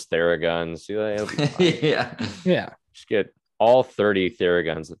got those Theraguns. See that? Yeah. Just get all 30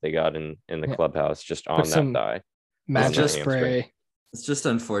 Theraguns that they got in the clubhouse just on that thigh. Magic spray. It's just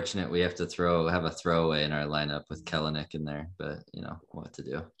unfortunate we have to have a throwaway in our lineup with Kelenic in there, but you know what to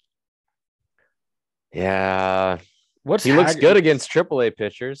do. Yeah. He looks good against AAA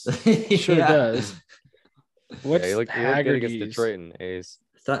pitchers. He sure does. He looked good against Detroit and A's.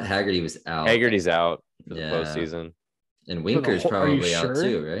 I thought Haggerty was out. Haggerty's out for the postseason. And Winker's probably out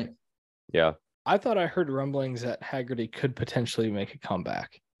too, right? Yeah. I thought I heard rumblings that Haggerty could potentially make a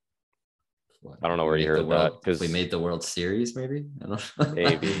comeback. I don't know where you heard that. Because we made the World Series, maybe? I don't know.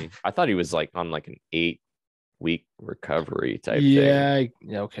 Maybe. I thought he was like on like an 8-week recovery type thing.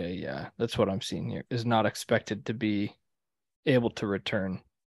 Yeah, okay, yeah. That's what I'm seeing here. Is not expected to be able to return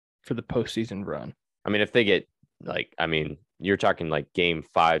for the postseason run. I mean, if they get you're talking like game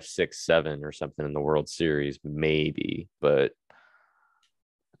 5, 6, 7 or something in the World Series, maybe, but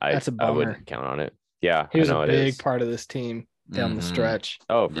I wouldn't count on it. Yeah. He was a big part of this team down the stretch.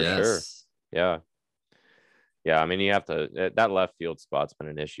 Oh, for sure. Yeah. Yeah. I mean, you have to, that left field spot's been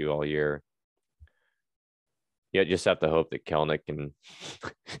an issue all year. You just have to hope that Kelenic can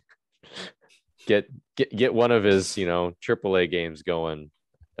get one of his, AAA games going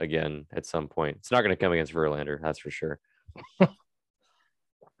again at some point. It's not going to come against Verlander, that's for sure. All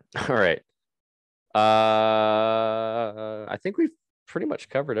right. I think we've pretty much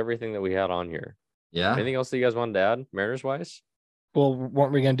covered everything that we had on here. Yeah. Anything else that you guys wanted to add, Mariners wise? Well,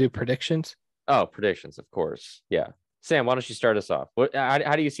 weren't we going to do predictions? Oh, predictions, of course. Yeah. Sam, why don't you start us off?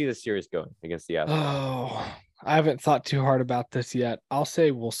 How do you see this series going against the Astros? Oh, I haven't thought too hard about this yet. I'll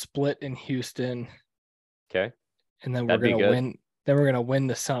say we'll split in Houston. Okay. And then we're going to win. Then we're going to win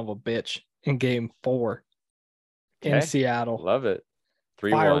the son of a bitch in game 4 in Seattle. Love it.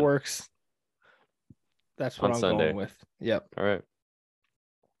 3-1. Fireworks. That's what on I'm Sunday. Going with. Yep. All right.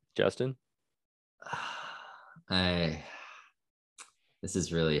 Justin? This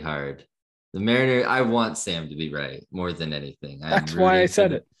is really hard. The Mariners, I want Sam to be right more than anything. That's why I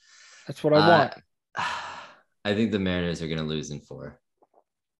said it. That's what I want. I think the Mariners are going to lose in 4.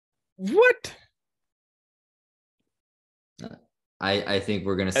 What? I think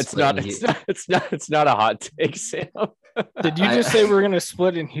we're going to split. It's not a hot take, Sam. Did you just say we're going to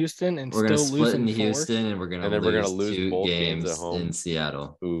split in Houston and we're still lose split in 4? Houston and we're going to lose 2 games at home in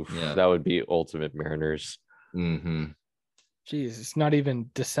Seattle? Oof, yeah. That would be ultimate Mariners. Mm-hmm. Jeez, it's not even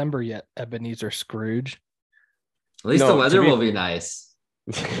December yet, Ebenezer Scrooge. At least the weather will be nice.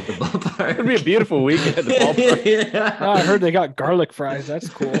 At the ballpark. It'll be a beautiful weekend at the ballpark. Yeah. Oh, I heard they got garlic fries. That's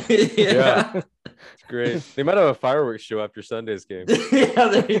cool. Yeah. It's great. They might have a fireworks show after Sunday's game. Yeah,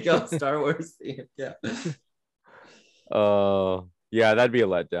 there you go. Star Wars theme. Yeah. Oh, yeah, that'd be a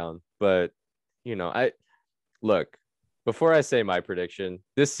letdown. But I look, before I say my prediction,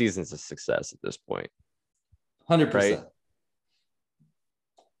 this season's a success at this point. 100%. Right?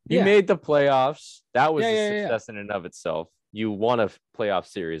 You Yeah. made the playoffs. That was Yeah, a yeah, yeah. success in and of itself. You won a playoff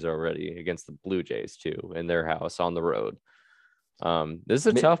series already against the Blue Jays too, in their house on the road. This is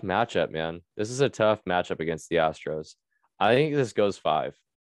a tough matchup, man. This is a tough matchup against the Astros. I think this goes 5.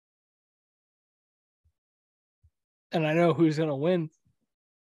 And I know who's gonna win.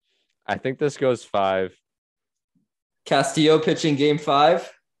 I think this goes 5. Castillo pitching game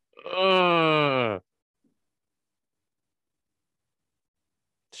 5.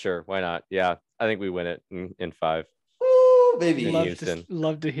 Sure, why not? Yeah, I think we win it in 5. Ooh, baby. In Love Houston.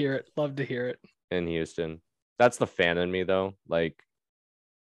 love to hear it. Love to hear it. In Houston. That's the fan in me though. Like,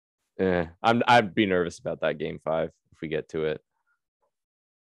 I'd be nervous about that game 5 if we get to it.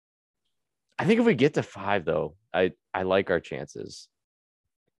 I think if we get to 5 though, I like our chances.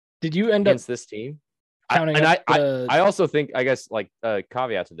 Did you end against up this team? I also think, I guess, like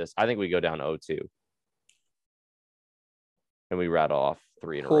caveat to this, I think we go down 0-2 and we rattle off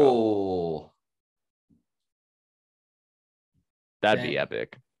 3 in a row. That'd be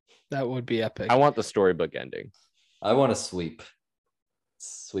epic. That would be epic. I want the storybook ending. I want to sweep.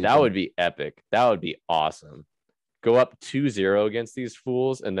 That would be epic. That would be awesome. Go up 2-0 against these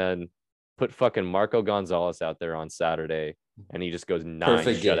fools and then put fucking Marco Gonzalez out there on Saturday and he just goes 9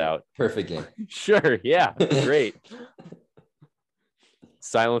 shutout. Perfect game. Sure. Yeah. Great.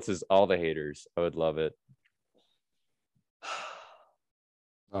 Silences all the haters. I would love it.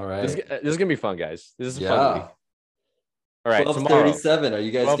 All right. This is going to be fun, guys. This is a fun week. All right. 12:37. Are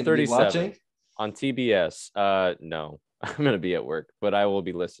you guys going to be watching? On TBS. No, I'm going to be at work, but I will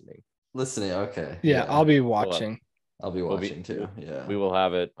be listening. Okay. Yeah, I'll be watching. I'll be watching too. Yeah. We will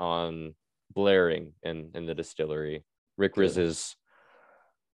have it on blaring in the distillery. Rick Riz's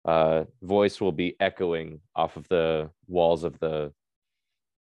voice will be echoing off of the walls of the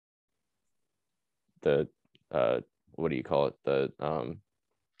what do you call it? The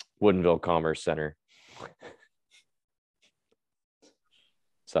Woodinville Commerce Center.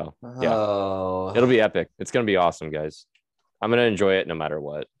 So yeah, it'll be epic. It's gonna be awesome, guys. I'm gonna enjoy it no matter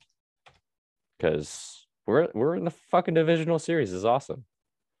what, because we're in the fucking divisional series. It's awesome.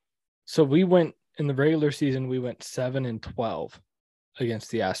 So we went in the regular season. We went 7-12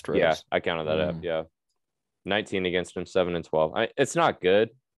 against the Astros. Yeah, I counted that up. Yeah, 19 against them, 7-12. It's not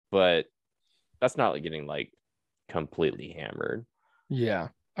good, but that's not like getting like completely hammered. Yeah,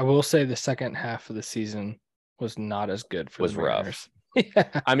 I will say the second half of the season was not as good for the Mariners. Rough.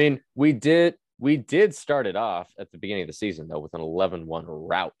 Yeah. I mean, we did start it off at the beginning of the season though with an 11-1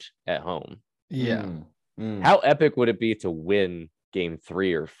 rout at home. Yeah. How epic would it be to win game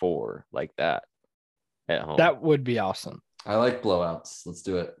 3 or 4 like that at home? That would be awesome. I like blowouts. Let's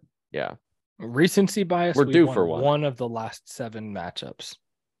do it. Yeah. Recency bias. We're due for one of the last 7 matchups.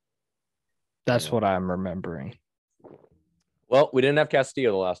 That's what I'm remembering. Well, we didn't have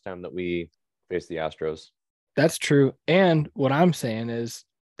Castillo the last time that we faced the Astros. That's true. And what I'm saying is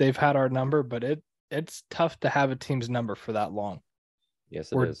they've had our number, but it's tough to have a team's number for that long.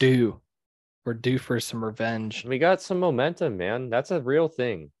 Yes, it We're is. We're due for some revenge. We got some momentum, man. That's a real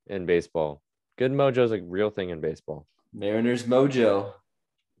thing in baseball. Good mojo is a real thing in baseball. Mariners mojo.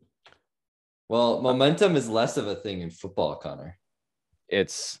 Well, momentum is less of a thing in football, Connor.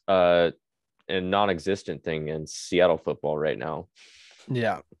 It's a non-existent thing in Seattle football right now.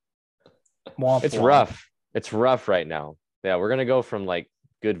 Yeah. It's rough. It's rough right now. Yeah, we're gonna go from like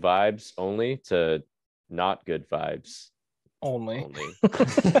good vibes only to not good vibes only. with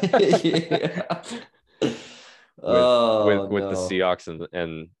the Seahawks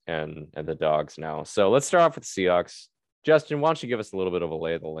and the Dogs now. So let's start off with the Seahawks. Justin, why don't you give us a little bit of a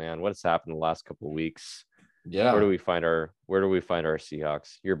lay of the land? What has happened the last couple of weeks? Yeah. Where do we find our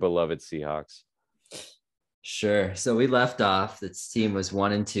Seahawks? Your beloved Seahawks. Sure. So we left off. This team was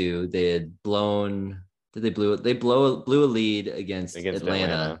 1-2. They had blown. They blew a lead against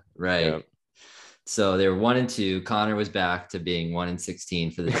Atlanta. Right. Yep. So they were 1-2. Connor was back to being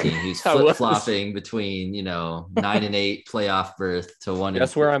 1-16 for the team. He's flip-flopping between 9-8 playoff berth to 1.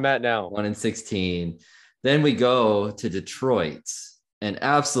 That's where I'm at now. 1-16. Then we go to Detroit and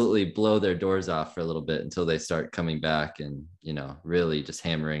absolutely blow their doors off for a little bit until they start coming back and really just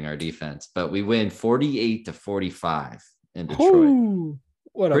hammering our defense. But we win 48-45 in Detroit. Ooh.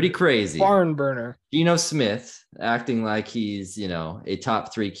 What pretty crazy barn burner. Geno Smith acting like he's, a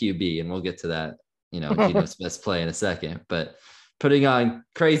top 3 QB, and we'll get to that, Geno Smith's play in a second, but putting on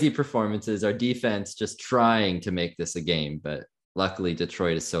crazy performances, our defense just trying to make this a game, but luckily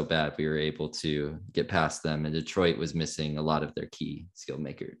Detroit is so bad, we were able to get past them. And Detroit was missing a lot of their key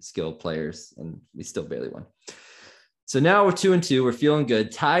skill players, and we still barely won. So now we're 2-2. We're feeling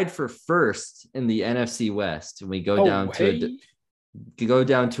good, tied for first in the NFC West, and we go down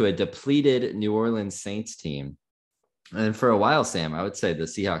to a depleted New Orleans Saints team. And for a while, Sam, I would say the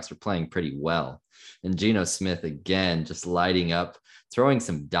Seahawks are playing pretty well. And Geno Smith again, just lighting up, throwing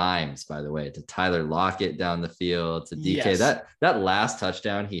some dimes, by the way, to Tyler Lockett down the field, to DK. Yes. That last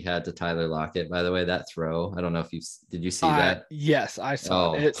touchdown he had to Tyler Lockett, by the way, that throw. I don't know if did you see that? Yes, I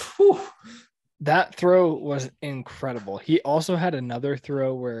saw it. That throw was incredible. He also had another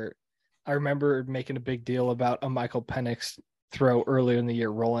throw where I remember making a big deal about a Michael Penix throw earlier in the year,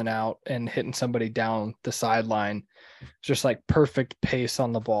 rolling out and hitting somebody down the sideline. Just like perfect pace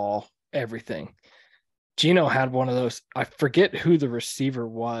on the ball, everything. Geno had one of those. I forget who the receiver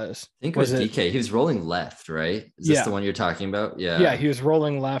was. I think it was DK. He was rolling left, right? Is this the one you're talking about? Yeah. Yeah, he was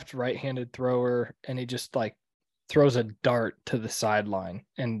rolling left, right-handed thrower, and he just like throws a dart to the sideline.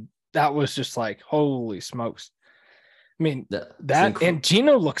 And that was just like, holy smokes. I mean, and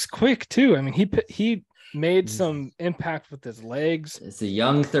Geno looks quick too. I mean, he made some impact with his legs. It's a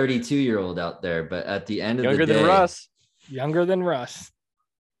young 32-year-old out there, but at the end of the day, younger than Russ.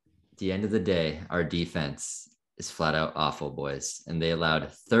 At the end of the day, our defense is flat out awful, boys. And they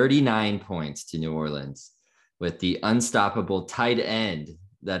allowed 39 points to New Orleans with the unstoppable tight end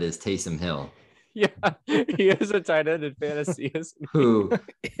that is Taysom Hill. Yeah, he is a tight end in fantasy, isn't he? Who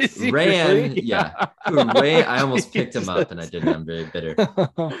ran? Really? Yeah, who ran? I almost picked him up, and I didn't. I'm very bitter.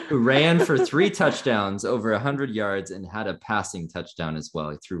 Who ran for 3 touchdowns, over 100 yards, and had a passing touchdown as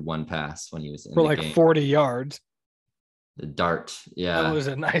well. He threw one pass when he was in the game. 40 yards. The dart, yeah, that was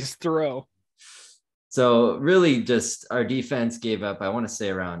a nice throw. So really just our defense gave up, I want to say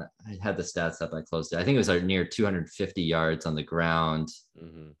around, I had the stats up, I closed it. I think it was near 250 yards on the ground,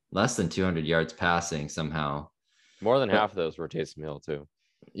 less than 200 yards passing somehow. More than half of those were Taysom Hill too.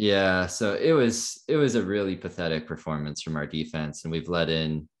 Yeah. So it was a really pathetic performance from our defense. And we've let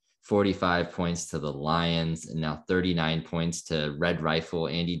in 45 points to the Lions and now 39 points to Red Rifle,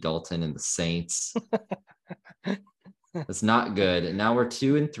 Andy Dalton and the Saints. That's not good. And now we're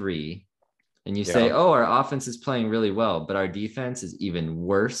 2-3. And you say, oh, our offense is playing really well, but our defense is even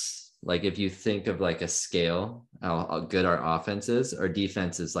worse. Like if you think of like a scale, how good our offense is, our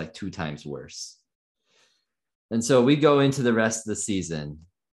defense is like 2 times worse. And so we go into the rest of the season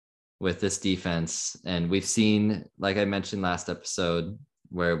with this defense. And we've seen, like I mentioned last episode,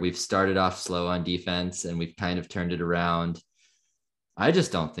 where we've started off slow on defense and we've kind of turned it around. I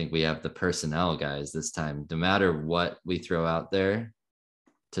just don't think we have the personnel, guys, this time, no matter what we throw out there,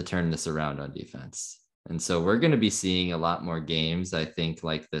 to turn this around on defense. And so we're going to be seeing a lot more games, I think,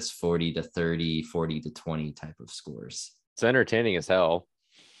 like this 40-30, 40-20 type of scores. It's entertaining as hell.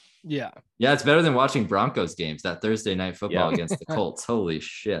 Yeah. Yeah, it's better than watching Broncos games, that Thursday night football against the Colts. Holy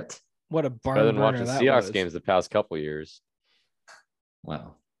shit. What a barn better than watching Seahawks games the past couple of years.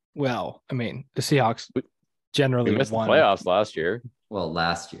 Wow. Well, I mean, the Seahawks generally missed won the playoffs last year. Well,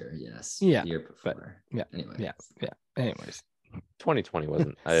 last year, yes. Yeah. The year before. But, yeah. Anyway. Yeah. Anyways. 2020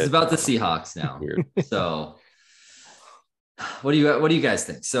 wasn't. It's about the Seahawks now. Weird. So what do you guys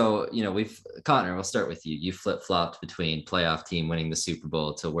think? So, Connor, we'll start with you. You flip-flopped between playoff team winning the Super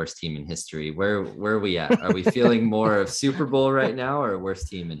Bowl to worst team in history. Where are we at? Are we feeling more of Super Bowl right now or worst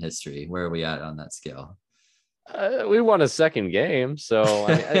team in history? Where are we at on that scale? We won a second game, so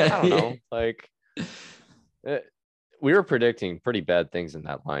I don't know. Like we were predicting pretty bad things in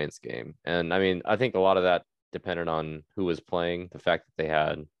that Lions game. And I mean, I think a lot of that depended on who was playing. The fact that they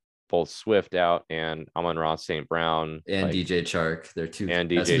had both Swift out and Amon-Ra St. Brown and DJ Chark, they're two, and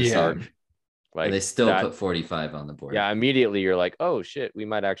DJ Chark. Like and they still put 45 on the board. Yeah, immediately you're like, oh shit, we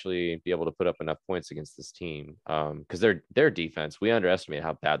might actually be able to put up enough points against this team. Because their defense, we underestimated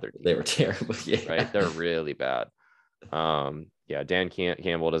how bad their defense. They were terrible. Yeah, right. They're really bad. Yeah, Dan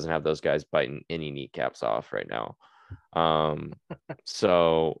Campbell doesn't have those guys biting any kneecaps off right now.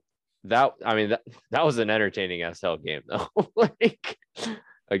 So that was an entertaining SL game though. Like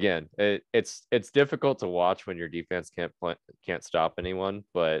again, it's difficult to watch when your defense can't stop anyone,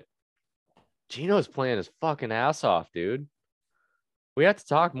 but Geno's playing his fucking ass off, dude. We have to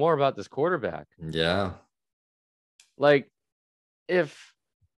talk more about this quarterback. Yeah. Like if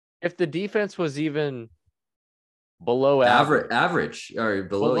the defense was even below average or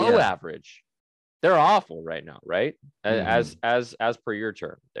below average, they're awful right now, right? As per your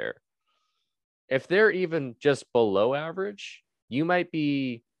term there. If they're even just below average, you might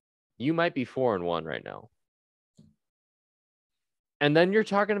be 4-1 right now. And then you're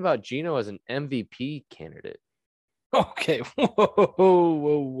talking about Geno as an MVP candidate. Okay.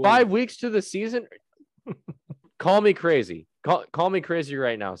 Whoa. 5 weeks to the season. Call me crazy. Call me crazy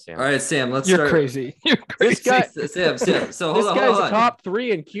right now, Sam. All right, Sam, let's You're start. Crazy. You're crazy. This guy, Sam. So hold this on, guy's hold on. top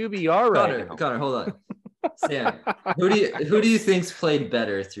 3 in QBR right now. Connor, hold on. Sam, who do you think's played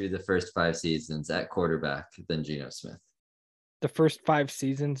better through the first 5 seasons at quarterback than Geno Smith? The first 5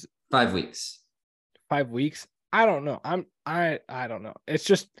 seasons, 5 weeks. 5 weeks. I don't know. I don't know. It's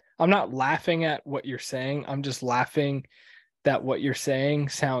just I'm not laughing at what you're saying. I'm just laughing that what you're saying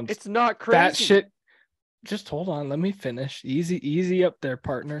sounds. It's not crazy. That shit. Just hold on. Let me finish. Easy up there,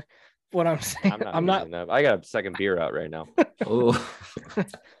 partner. What I'm saying. I'm not. I got a second beer out right now. Oh.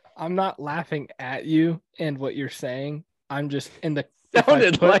 I'm not laughing at you and what you're saying. I'm just in the.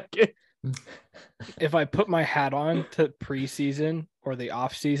 Sounded like it. If I put my hat on to preseason or the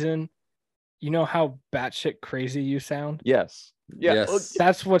off season, you know how batshit crazy you sound. Yes. Yeah. Yes.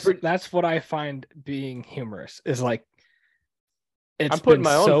 That's what I find being humorous is like. I'm putting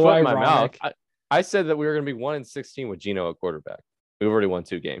my own foot in my mouth. I said that we were going to be 1-16 with Geno at quarterback. We've already won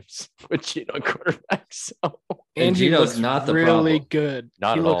 2 games with Geno at quarterback. So and Geno's not the really problem. Good.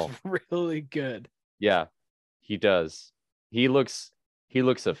 Not he at looks all. Really good. Yeah, he does. He looks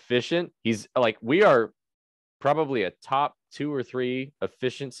efficient. He's like, we are probably a top 2 or 3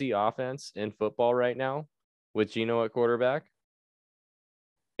 efficiency offense in football right now with Geno at quarterback.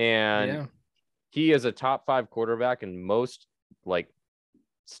 And he is a top 5 quarterback in most like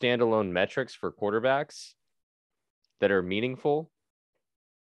standalone metrics for quarterbacks that are meaningful.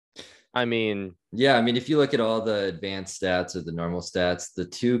 I mean, if you look at all the advanced stats or the normal stats, the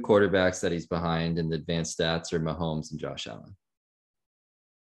 2 quarterbacks that he's behind in the advanced stats are Mahomes and Josh Allen.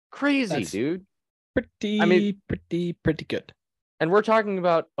 Crazy, dude. Pretty good. And we're talking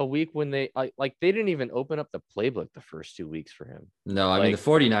about a week when they they didn't even open up the playbook the first 2 weeks for him. No, I mean the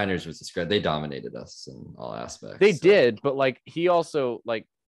 49ers was a spread. They dominated us in all aspects. They did, but he also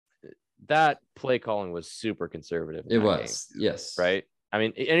that play calling was super conservative. It was, yes. Right. I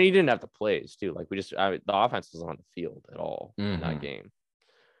mean, and he didn't have the plays too. The offense was on the field at all in that game.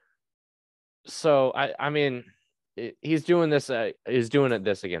 So I mean, he's doing this. He's doing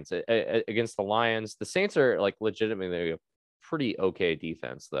this against the Lions. The Saints are legitimately a pretty okay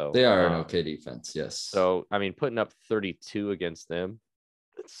defense, though. They are an okay defense, yes. So I mean, putting up 32 against them,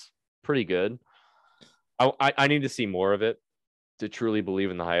 it's pretty good. I need to see more of it to truly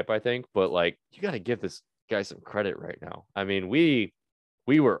believe in the hype, I think. But you got to give this guy some credit right now. I mean, we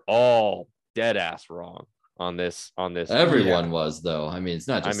were all dead ass wrong on this. Everyone was, though. I mean, it's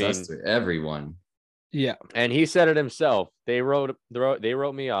not just us three. Everyone. Yeah. And he said it himself. They wrote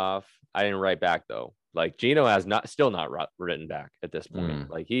me off. I didn't write back though. Geno has still not written back at this point.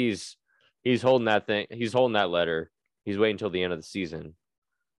 He's holding that thing. He's holding that letter. He's waiting until the end of the season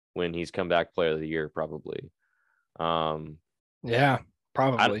when he's come back player of the year, probably. Yeah,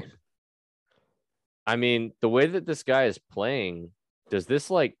 probably. I mean, the way that this guy is playing, does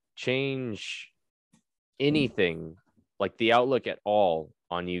this change anything, the outlook at all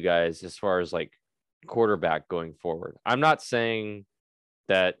on you guys as far as quarterback going forward? I'm not saying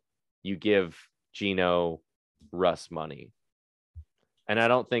that you give Geno Russ money, and I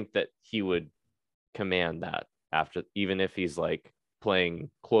don't think that he would command that even if he's playing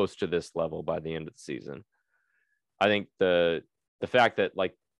close to this level by the end of the season. I think the fact that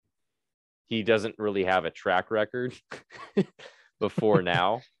he doesn't really have a track record before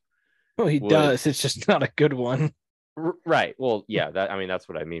now. Well, he does. It's just not a good one. Right. Well, yeah, that's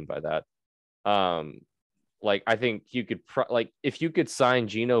what I mean by that. I think you could if you could sign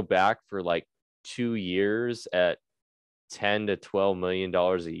Geno back for 2 years at $10 to $12 million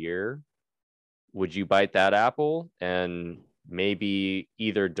a year, would you bite that apple and maybe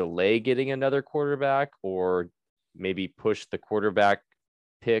either delay getting another quarterback or maybe push the quarterback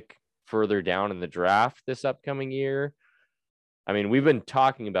pick further down in the draft this upcoming year? I mean, we've been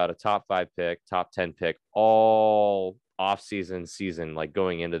talking about a top 5 pick, top 10 pick all season,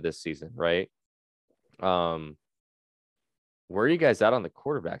 going into this season, right? Where are you guys at on the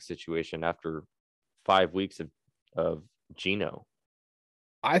quarterback situation after 5 weeks of Geno?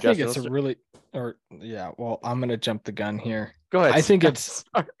 I think it's I'm going to jump the gun here. Go ahead. I think it's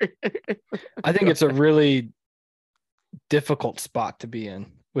a really difficult spot to be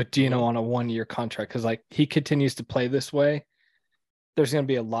in with Geno on a 1-year contract because he continues to play this way. There's going to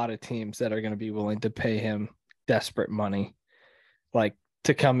be a lot of teams that are going to be willing to pay him desperate money,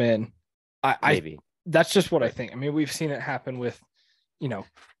 to come in. Maybe. That's just what I think. I mean, we've seen it happen with,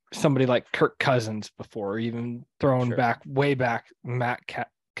 somebody like Kirk Cousins before, or even thrown way back, Matt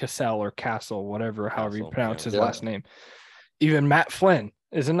Cassell or Castle, however you pronounce his last name. Even Matt Flynn.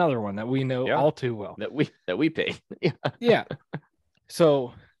 is another one that we know all too well. That we pay. Yeah.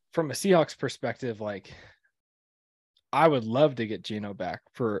 So from a Seahawks perspective, like I would love to get Geno back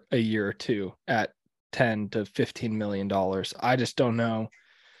for a year or two at $10 to $15 million. I just don't know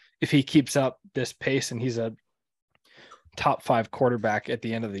if he keeps up this pace and he's a top 5 quarterback at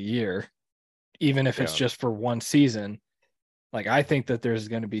the end of the year, even if it's just for one season. Like, I think that there's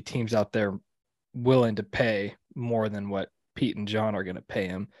going to be teams out there willing to pay more than what Pete and John are going to pay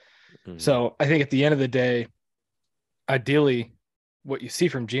him. Mm-hmm. So I think at the end of the day, ideally what you see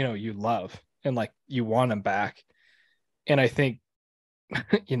from Geno, you love, and like you want him back. And I think,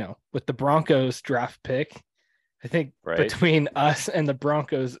 with the Broncos draft pick, I think between us and the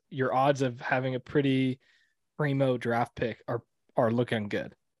Broncos, your odds of having a pretty primo draft pick are looking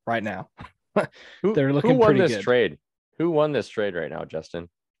good right now. They're looking pretty good. Who won this trade right now, Justin?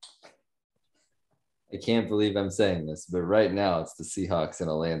 I can't believe I'm saying this, but right now it's the Seahawks in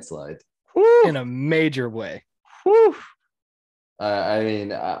a landslide. Woo! In a major way. Woo!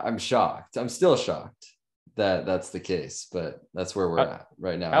 I'm shocked. I'm still shocked that that's the case, but that's where we're at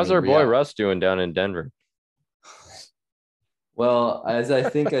right now. How's our boy Russ doing down in Denver? Well, as I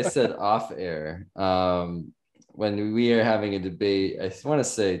think I said off air, when we are having a debate, I want to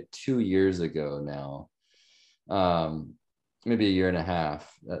say 2 years ago now, maybe a year and a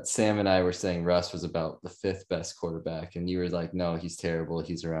half, that Sam and I were saying Russ was about the 5th best quarterback, and you were like, no, he's terrible.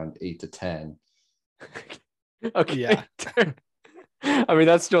 He's around 8 to 10. Okay. Yeah. I mean,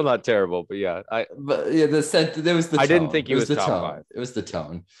 that's still not terrible, but yeah. I didn't think he was top 5. It was the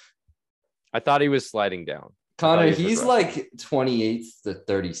tone. I thought he was sliding down. Connor, he's like 28th to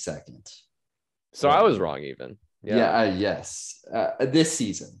 32nd. So I was wrong even. Yeah. Yes. This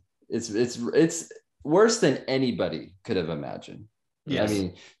season, it's worse than anybody could have imagined. Yes.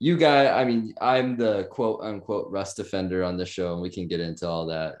 I'm the quote unquote Russ defender on the show, and we can get into all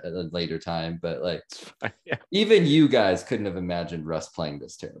that at a later time. But like, even you guys couldn't have imagined Russ playing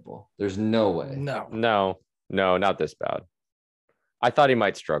this terrible. There's no way. No, not this bad. I thought he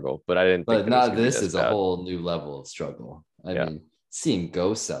might struggle, but I didn't think. But not this is bad. A whole new level of struggle. I mean, seeing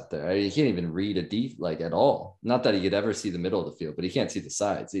ghosts out there. He can't even read a deep at all. Not that he could ever see the middle of the field, but he can't see the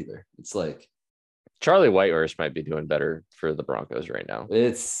sides either. It's like Charlie Whitehurst might be doing better for the Broncos right now.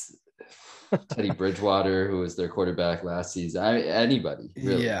 It's Teddy Bridgewater, who was their quarterback last season. Anybody,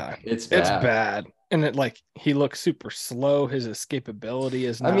 really. Yeah, it's bad. And he looks super slow. His escapability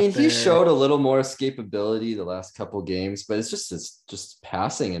is not he showed a little more escapability the last couple games, but it's just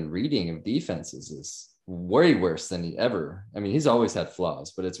passing and reading of defenses is way worse than he ever. He's always had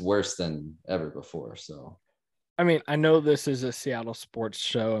flaws, but it's worse than ever before. So I know this is a Seattle sports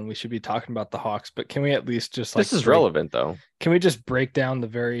show and we should be talking about the Hawks, but can we at least just this is relevant though. Can we just break down the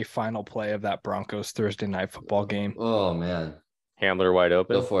very final play of that Broncos Thursday night football game? Oh man. Hamler wide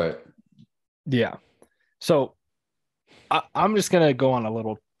open. Go for it. Yeah. So I'm just going to go on a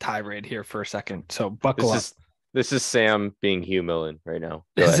little tirade here for a second. So buckle up. This is Sam being humiliating right now.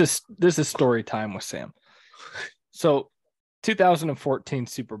 This is story time with Sam. So 2014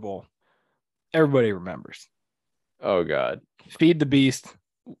 Super Bowl. Everybody remembers. Oh God. Feed the beast,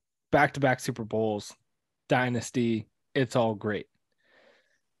 back-to-back Super Bowls, dynasty, it's all great.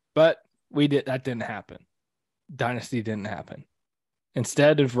 But that didn't happen. Dynasty didn't happen.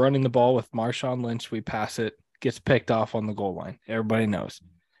 Instead of running the ball with Marshawn Lynch, we pass it, gets picked off on the goal line. Everybody knows.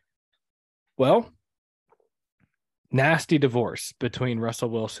 Well, nasty divorce between Russell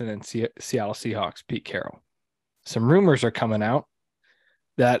Wilson and Seattle Seahawks, Pete Carroll. Some rumors are coming out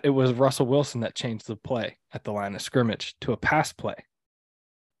that it was Russell Wilson that changed the play at the line of scrimmage to a pass play.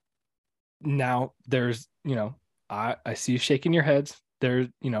 Now, there's, I see you shaking your heads. There's,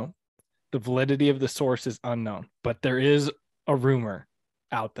 the validity of the source is unknown, but there is a rumor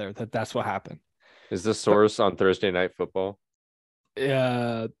out there that that's what happened. Is this source on Thursday Night Football?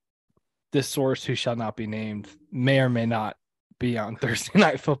 This source, who shall not be named, may or may not be on Thursday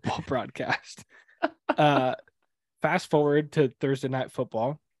Night Football broadcast. Fast forward to Thursday Night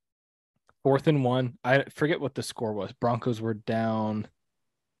Football, 4th and 1. I forget what the score was. Broncos were down.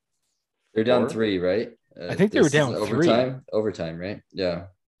 They're down 3, right? I think they were down 3. Overtime, right? Yeah.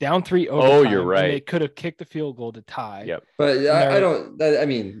 Down 3 overtime. Oh, you're right. They could have kicked the field goal to tie. Yep. But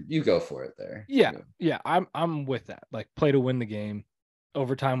you go for it there. Yeah. I'm with that. Like, play to win the game.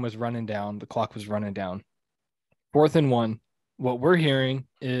 Overtime was running down. The clock was running down. 4th and 1. What we're hearing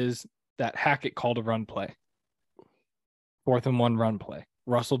is that Hackett called a run play. 4th and 1 run play.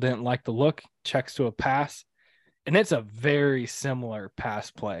 Russell didn't like the look, checks to a pass, and it's a very similar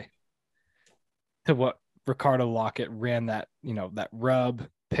pass play to what Ricardo Lockett ran, that rub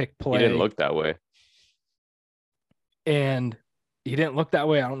pick play. He didn't look that way. And he didn't look that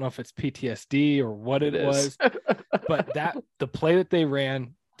way. I don't know if it's PTSD or what it was, but the play that they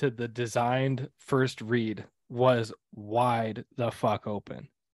ran to the designed first read was wide the fuck open.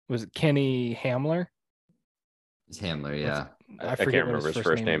 Was it Kenny Hamler? It's Hamler, yeah. I can't remember his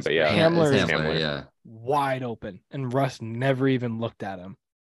first name, but yeah. Hamler, yeah. Wide open, and Russ never even looked at him.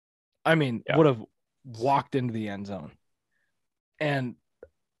 I mean, would have walked into the end zone. And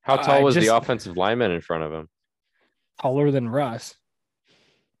how tall was the offensive lineman in front of him? Taller than Russ.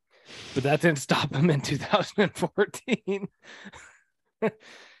 But that didn't stop him in 2014. But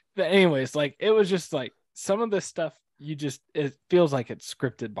anyways, like it was just like some of this stuff it feels like it's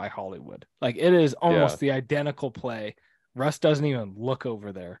scripted by Hollywood. Like it is almost the identical play. Russ doesn't even look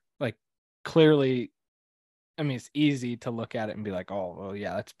over there. Like clearly, I mean, it's easy to look at it and be like, oh, well,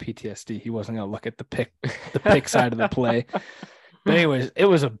 yeah, that's PTSD. He wasn't going to look at the pick side of the play. But anyways, it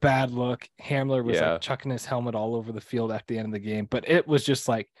was a bad look. Hamler was like chucking his helmet all over the field at the end of the game. But it was just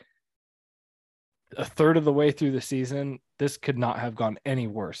like a third of the way through the season, this could not have gone any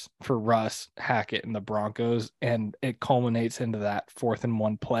worse for Russ, Hackett, and the Broncos. And it culminates into that 4th and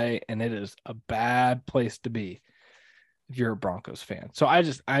 1 play. And it is a bad place to be if you're a Broncos fan. So I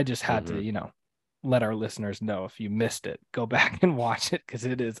just had to, let our listeners know if you missed it, go back and watch it because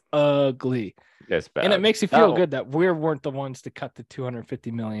it is ugly. It's bad. And it makes you feel good that we weren't the ones to cut the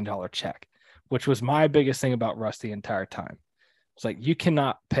 $250 million check, which was my biggest thing about Russ the entire time. It's like, you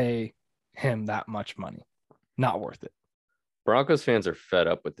cannot pay him that much money. Not worth it. Broncos fans are fed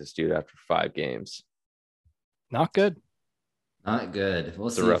up with this dude after 5 games. Not good. Not good. We'll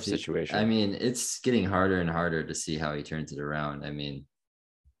it's see. A rough situation. I mean, it's getting harder and harder to see how he turns it around. I mean,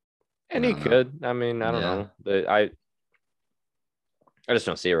 and he could. I mean, I don't know. I just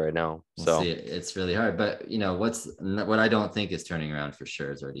don't see it right now. So we'll see. It's really hard. But what I don't think is turning around for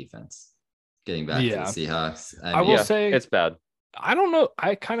sure is our defense. Getting back to the Seahawks. I will say it's bad. I don't know.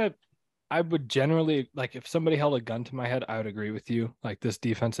 I would generally, like, if somebody held a gun to my head, I would agree with you. Like, this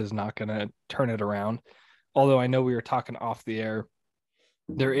defense is not going to turn it around. Although I know we were talking off the air,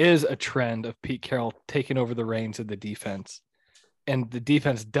 there is a trend of Pete Carroll taking over the reins of the defense. And the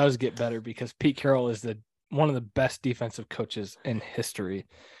defense does get better because Pete Carroll is one of the best defensive coaches in history.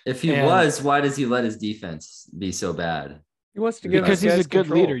 If he was, why does he let his defense be so bad? He wants to give because he's a good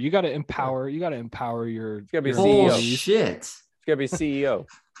control. leader. You got to empower. You got to empower your. It's gotta be CEO. CEO. Shit. It's gotta be CEO.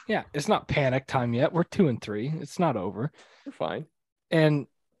 Yeah, it's not panic time yet. We're 2-3. It's not over. We're fine. And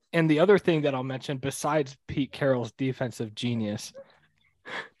the other thing that I'll mention, besides Pete Carroll's defensive genius,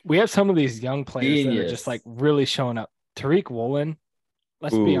 we have some of these young players that are just like really showing up. Tariq Woolen,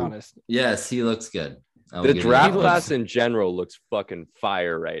 let's be honest. Yes, he looks good. The draft class in general looks fucking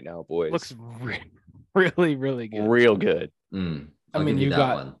fire right now, boys. Looks really, really good. Real good. I mean, you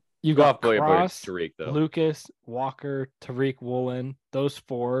got Cross, Tariq, though. Lucas, Walker, Tariq Woolen. Those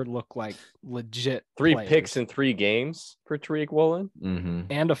 4 look like legit 3 players. picks in 3 games for Tariq Woolen.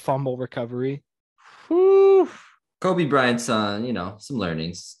 And a fumble recovery. Whew. Kobe Bryant's on, some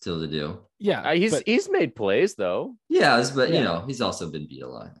learnings still to do. Yeah. He's made plays though. Yes, but he's also been beat a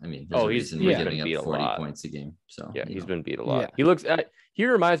lot. I mean, there's a reason we're giving up 40 points a game. So he's been beat a lot. Yeah. He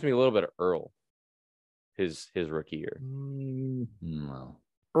reminds me a little bit of Earl, his rookie year. Well,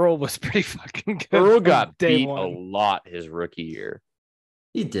 Earl was pretty fucking good. Earl got beat a lot his rookie year.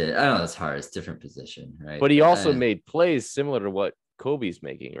 He did. I know it's hard. It's a different position, right? But he also made plays similar to what Kobe's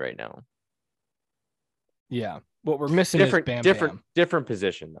making right now. Yeah. What we're missing is Bam Bam. Different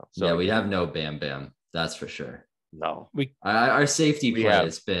position though. So we have no Bam Bam. That's for sure. No, our safety play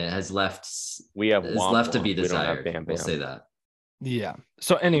has left to be desired. Bam Bam. We'll say that. Yeah.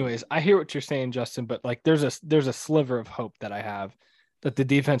 So, anyways, I hear what you're saying, Justin, but like, there's a sliver of hope that I have that the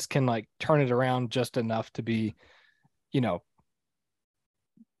defense can like turn it around just enough to be, I don't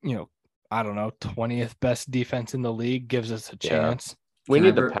know, 20th best defense in the league gives us a chance. We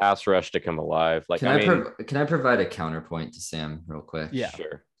need the pass rush to come alive. Like, can I provide a counterpoint to Sam real quick? Yeah,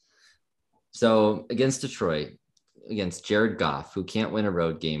 sure. So against Detroit, against Jared Goff, who can't win a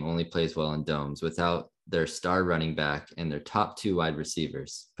road game, only plays well in domes without their star running back and their top 2 wide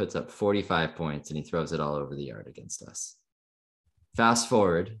receivers, puts up 45 points and he throws it all over the yard against us. Fast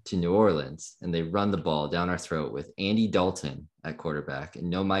forward to New Orleans and they run the ball down our throat with Andy Dalton at quarterback and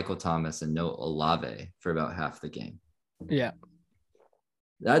no Michael Thomas and no Olave for about half the game. Yeah.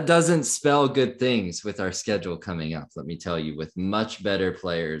 That doesn't spell good things with our schedule coming up, let me tell you, with much better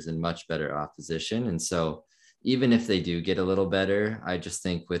players and much better opposition. And so even if they do get a little better, I just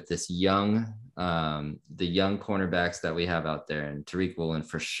think with this the young cornerbacks that we have out there, and Tariq Woolen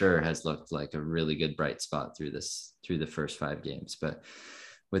for sure has looked like a really good bright spot through the first 5 games. But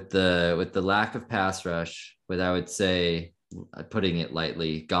with the lack of pass rush, with I would say putting it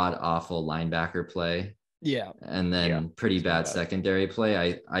lightly, god awful linebacker play. Yeah. And then pretty bad secondary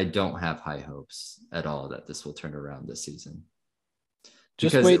play. I don't have high hopes at all that this will turn around this season.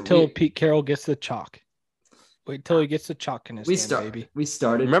 Just wait till Pete Carroll gets the chalk. Wait till he gets the chalk in his hand, baby. We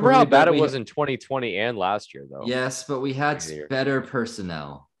started. Remember how bad it was in 2020 and last year, though? Yes, but we had better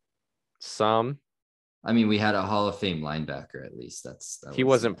personnel. I mean, we had a Hall of Fame linebacker at least. He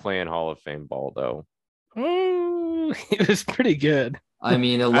wasn't playing Hall of Fame ball, though. He was pretty good. I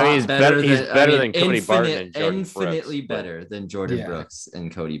mean, he's better than Cody Barton and Jordan infinitely Brooks, better than Jordan Brooks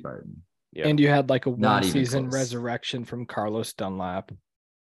and Cody Barton. Yeah. And you had like a one-season resurrection from Carlos Dunlap.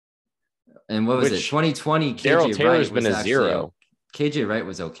 And what was it? 2020. Daryl Taylor's been a zero. KJ Wright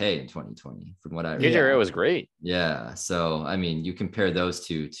was okay in 2020, from what I read. KJ Wright was great. Yeah. So I mean, you compare those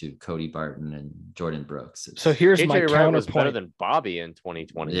two to Cody Barton and Jordan Brooks. So here's KJ my Wright counterpoint. was better than Bobby in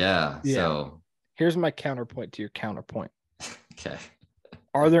 2020. Yeah. So here's my counterpoint to your counterpoint. Okay.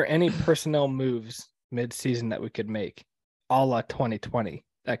 Are there any personnel moves mid-season that we could make, a la 2020,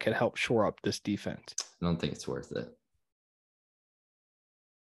 that could help shore up this defense? I don't think it's worth it.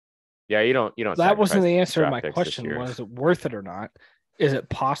 Yeah, you don't. That wasn't the answer to my question. Was it worth it or not? Is it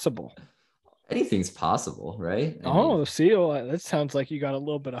possible? Anything's possible, right? That sounds like you got a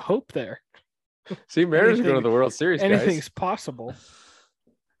little bit of hope there. See, Mariners going to the World Series. Anything's possible.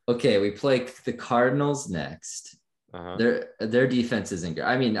 Okay, we play the Cardinals next. Their defense isn't good.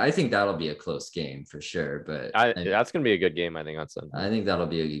 I mean, I think that'll be a close game for sure. But that's going to be a good game, I think, on Sunday. I think that'll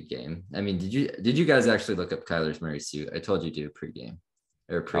be a good game. I mean, did you guys actually look up Kyler Murray's suit? I told you to pregame.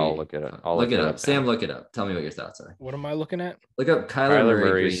 I'll look it up. Look it up. Sam, look it up. Tell me what your thoughts are. What am I looking at? Look up Kyler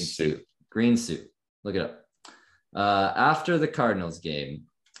Murray green suit. Look it up. After the Cardinals game,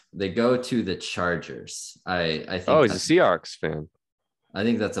 they go to the Chargers. I think. Oh, he's a Seahawks fan. I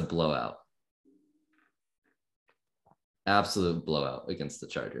think that's a blowout. Absolute blowout against the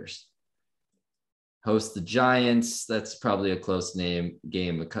Chargers. Host the Giants. That's probably a close game.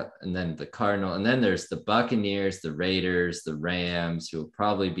 And then the Cardinal. And then there's the Buccaneers, the Raiders, the Rams, who will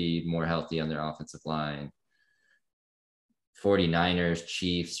probably be more healthy on their offensive line. 49ers,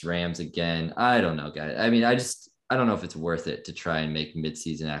 Chiefs, Rams again. I don't know, guys. I mean, I don't know if it's worth it to try and make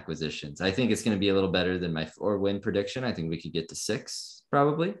midseason acquisitions. I think it's going to be a little better than my 4-win prediction. I think we could get to 6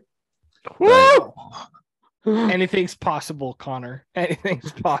 probably. Anything's possible, Connor.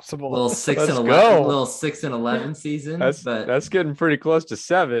 Anything's possible. Little 6-11 season. That's getting pretty close to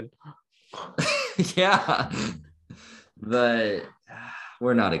 7. Yeah, but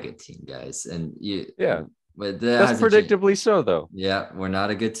we're not a good team, guys. And but that's predictably so, though. Yeah, we're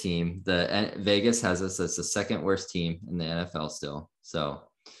not a good team. Vegas has us as the second worst team in the NFL still. So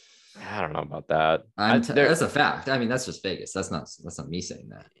I don't know about that. That's a fact. I mean, that's just Vegas. That's not me saying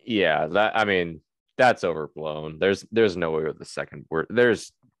that. Yeah, that's overblown. There's no way we're the second worst.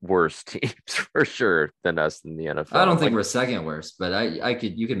 There's worse teams for sure than us in the NFL. I don't think we're second worst, but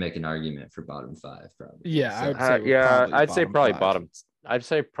you could make an argument for bottom 5 probably. Yeah, so, I'd say probably bottom. I'd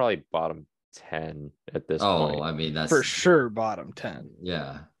say probably bottom 10 at this point. Oh, I mean, that's for sure bottom 10.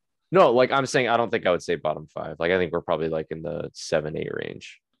 Yeah. No, like I'm saying, I don't think I would say bottom 5. Like I think we're probably like in the 7-8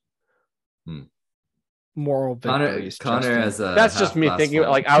 range. Moral victories. Connor has a. That's just me thinking.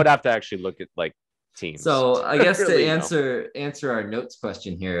 Like I would have to actually look at like teams. So I guess really to answer our notes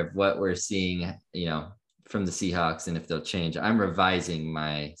question here of what we're seeing, from the Seahawks and if they'll change, I'm revising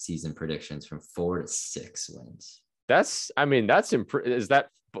my season predictions from 4 to 6 wins. That's is that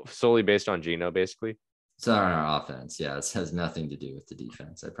solely based on Geno basically? It's on our offense. Yeah, it has nothing to do with the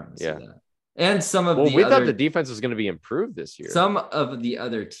defense. I promise you that. And some of we thought the defense was going to be improved this year. Some of the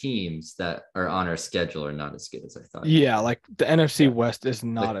other teams that are on our schedule are not as good as I thought. Yeah, like the NFC West is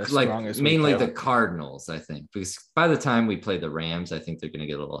not as strong as mainly the Cardinals, I think, because by the time we play the Rams, I think they're going to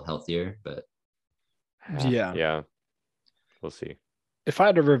get a little healthier. But yeah, we'll see. If I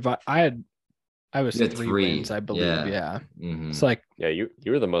had to revise, I was 3 wins, I believe. Yeah. Mm-hmm. It's like you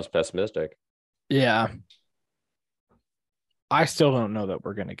were the most pessimistic. Yeah. I still don't know that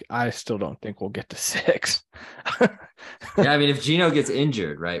I still don't think we'll get to 6. Yeah, I mean, if Geno gets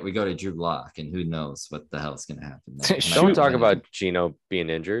injured, right, we go to Drew Lock, and who knows what the hell is going to happen. Don't talk about Geno being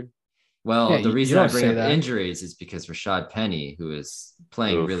injured. Well, the reason I bring up injuries is because Rashad Penny, who is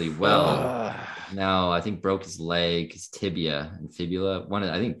playing really well, now I think broke his leg, his tibia and fibula.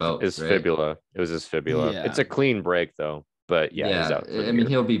 I think both. His fibula. It was his fibula. Yeah. It's a clean break, though. But he's out. I mean,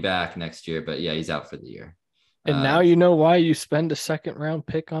 he'll be back next year, but he's out for the year. And now you know why you spend a 2nd-round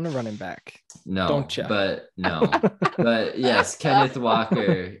pick on a running back. No, don't you? But yes, Kenneth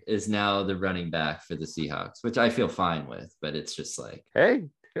Walker is now the running back for the Seahawks, which I feel fine with. But it's just like, hey,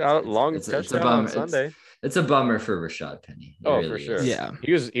 long touchdown on Sunday. it's a bummer for Rashad Penny. It Oh, really for sure. is. Yeah.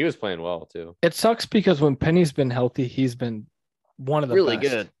 He was playing well too. It sucks because when Penny's been healthy, he's been one of the Really best.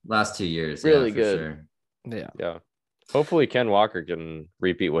 good. Last 2 years. Really for good. Sure. Yeah. Yeah. Hopefully Ken Walker can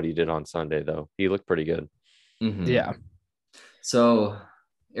repeat what he did on Sunday though. He looked pretty good. Mm-hmm. Yeah. So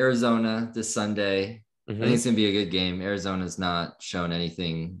Arizona this Sunday. I Mm-hmm. think it's gonna be a good game. Arizona's not shown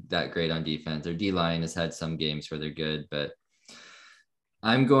anything that great on defense. Their D-line has had some games where they're good, but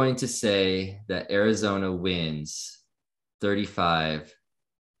I'm going to say that Arizona wins 35-31.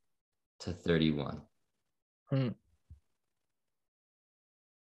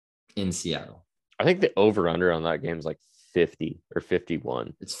 In Seattle. I think the over-under on that game is like 50 or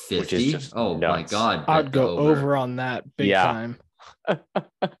 51. It's which is 50. just Oh my nuts. God. I'd go over on that big time.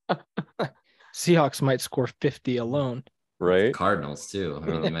 Seahawks might score 50 alone. Right? Cardinals too. I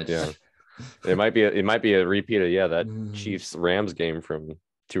mean, they might Yeah. It might be a repeat of that Chiefs Rams game from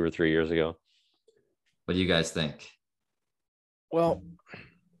 2 or 3 years ago. What do you guys think? Well,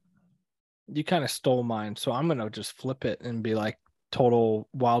 you kind of stole mine, so I'm gonna just flip it and be like total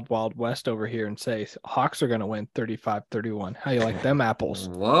wild west over here and say Hawks are gonna win 35-31. How you like them apples?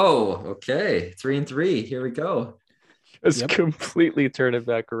 Whoa, okay. 3-3. Here we go. Just completely turn it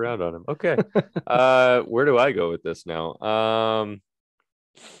back around on him. Okay. Where do I go with this now?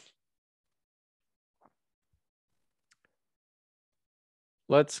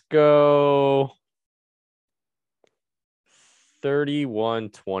 Let's go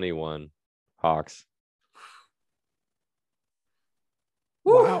 31-21 Hawks.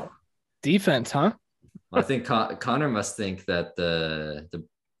 Wow. Defense, huh? I think Connor must think that the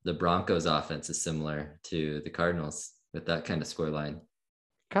Broncos offense is similar to the Cardinals with that kind of scoreline.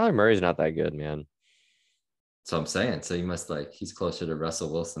 Kyler Murray's not that good, man. So I'm saying, so he's closer to Russell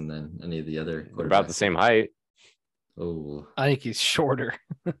Wilson than any of the other quarterbacks. About the same height. Oh, I think he's shorter.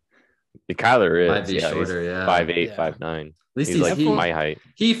 Kyler is. Might be shorter, yeah. 5'8", 5'9". At least he's like my height.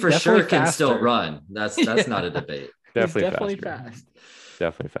 He for sure can faster. still run. That's not a debate. Definitely fast.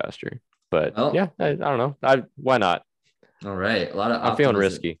 Definitely faster. But Well, yeah, I don't know. Why not? All right. I'm feeling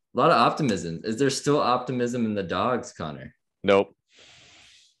risky. A lot of optimism. Is there still optimism in the dogs, Connor? Nope.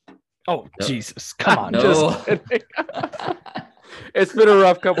 Oh, Nope. Jesus. Come on. No. Just It's been a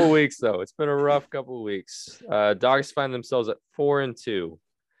rough couple of weeks, though. It's been a rough couple of weeks. Dogs find themselves at 4-2.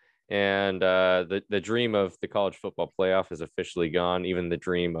 And the dream of the college football playoff is officially gone. Even the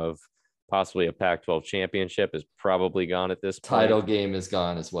dream of possibly a Pac-12 championship is probably gone at this point. Title game is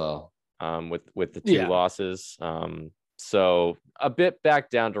gone as well. With the two losses. So a bit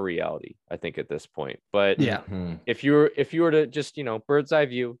back down to reality, I think, at this point. But yeah, if you were to just, bird's eye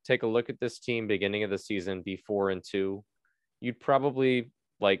view, take a look at this team beginning of the season, be 4-2, you'd probably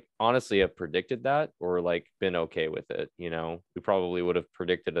honestly have predicted that or been okay with it. We probably would have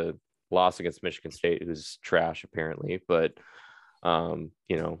predicted a loss against Michigan State, who's trash apparently, but a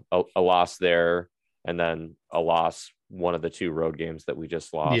loss there, and then a loss one of the two road games that we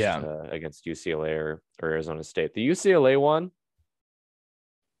just lost against UCLA or Arizona State. The UCLA one,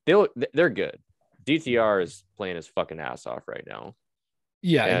 they're good. DTR is playing his fucking ass off right now.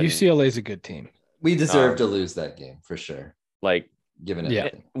 Yeah, and UCLA is a good team. We deserve to lose that game for sure. Given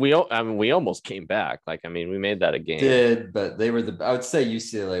it, we almost came back. We made that a game. But they were I would say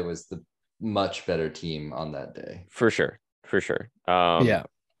UCLA was the much better team on that day. For sure.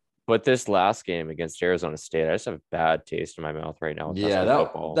 But this last game against Arizona State, I just have a bad taste in my mouth right now.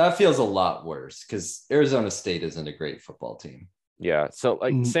 That feels a lot worse because Arizona State isn't a great football team. Yeah. So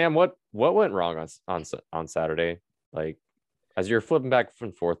Sam, what went wrong on Saturday? As you're flipping back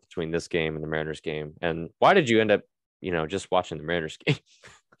and forth between this game and the Mariners game, and why did you end up, just watching the Mariners game?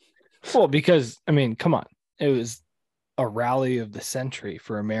 Well, because come on, it was a rally of the century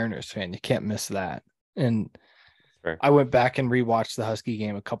for a Mariners fan. You can't miss that. And Fair. I went back and rewatched the Husky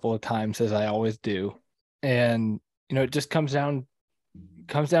game a couple of times, as I always do. And, it just comes down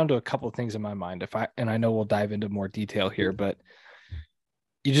to a couple of things in my mind. And I know we'll dive into more detail here, but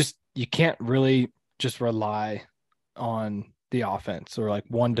you can't really just rely on the offense or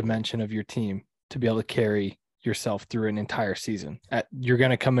one dimension of your team to be able to carry yourself through an entire season. You're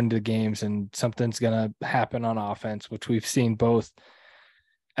going to come into games and something's going to happen on offense, which we've seen both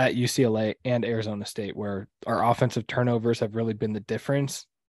at UCLA and Arizona State, where our offensive turnovers have really been the difference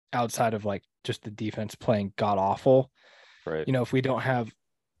outside of just the defense playing god awful. Right. If we don't have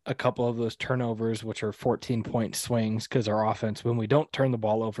a couple of those turnovers, which are 14-point swings, because our offense, when we don't turn the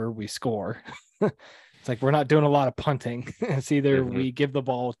ball over, we score. It's we're not doing a lot of punting. It's either we give the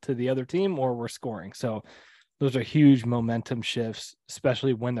ball to the other team or we're scoring. So those are huge momentum shifts,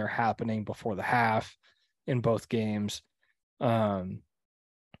 especially when they're happening before the half in both games.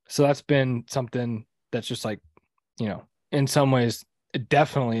 So that's been something that's just like, in some ways,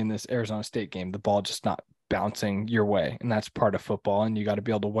 definitely in this Arizona State game, the ball just not bouncing your way. And that's part of football. And you got to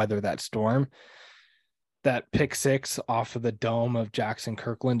be able to weather that storm. That pick six off of the dome of Jackson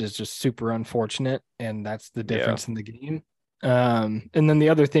Kirkland is just super unfortunate. And that's the difference in the game. And then the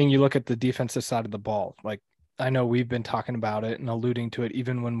other thing, you look at the defensive side of the ball. Like, I know we've been talking about it and alluding to it,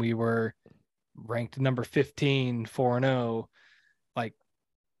 even when we were ranked number 15, 4-0, like,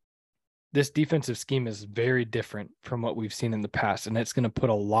 this defensive scheme is very different from what we've seen in the past. And it's going to put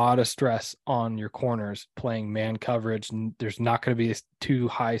a lot of stress on your corners playing man coverage. And there's not going to be 2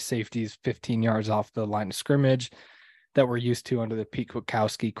 high safeties 15 yards off the line of scrimmage that we're used to under the Pete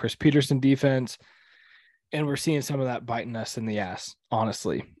Kwiatkowski, Chris Peterson defense. And we're seeing some of that biting us in the ass,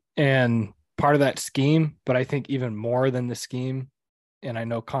 honestly. And part of that scheme, but I think even more than the scheme, and I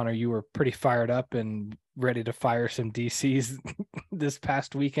know, Connor, you were pretty fired up and ready to fire some DCs this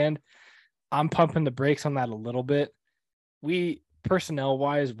past weekend. I'm pumping the brakes on that a little bit. We, personnel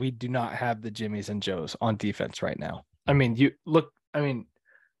wise, we do not have the Jimmies and Joes on defense right now. I mean,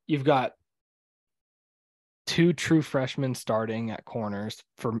 you've got 2 true freshmen starting at corners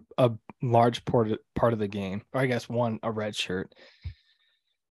for a large part of the game, or I guess one, a red shirt.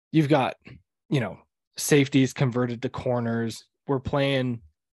 You've got, safeties converted to corners. We're playing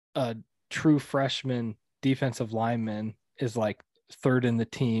a true freshman defensive lineman is like 3rd in the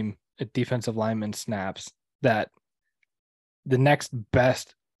team at defensive lineman snaps, that the next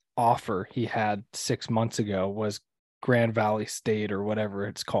best offer he had 6 months ago was Grand Valley State or whatever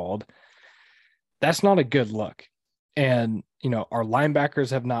it's called. That's not a good look. And, our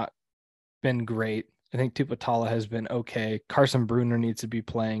linebackers have not been great. I think Tupatala has been okay. Carson Bruner needs to be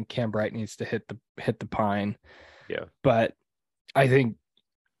playing. Cam Bright needs to hit the pine. Yeah. But I think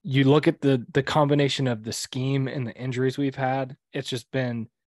you look at the combination of the scheme and the injuries we've had, it's just been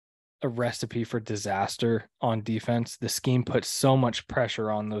a recipe for disaster on defense. The scheme puts so much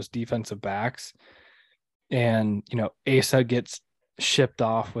pressure on those defensive backs. And, Asa gets shipped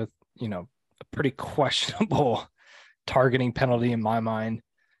off with, a pretty questionable targeting penalty in my mind.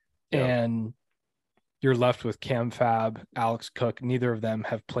 Yeah. And you're left with Cam Fab, Alex Cook. Neither of them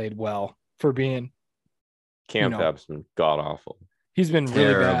have played well for being. Cam Fab's been god awful. He's been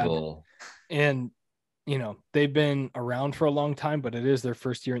terrible. Really bad. And, they've been around for a long time, but it is their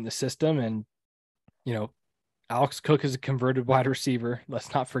first year in the system. And, Alex Cook is a converted wide receiver.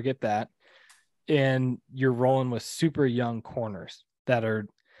 Let's not forget that. And you're rolling with super young corners that are,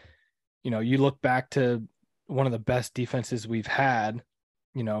 you look back to one of the best defenses we've had,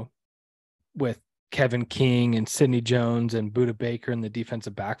 with Kevin King and Sidney Jones and Budda Baker in the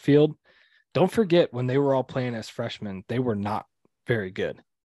defensive backfield. Don't forget, when they were all playing as freshmen, they were not very good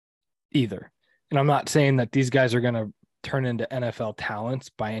either. And I'm not saying that these guys are going to turn into NFL talents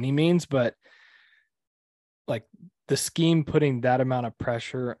by any means, but like the scheme putting that amount of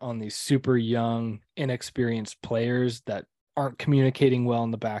pressure on these super young, inexperienced players that aren't communicating well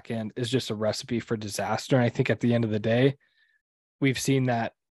in the back end is just a recipe for disaster. And I think at the end of the day, we've seen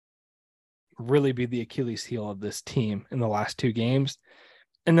that really be the Achilles heel of this team in the last 2 games.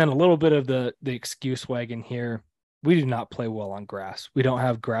 And then a little bit of the excuse wagon here. We do not play well on grass. We don't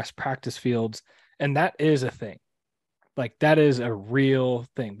have grass practice fields. And that is a thing. Like, that is a real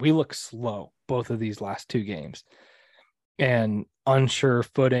thing. We look slow both of these last 2 games and unsure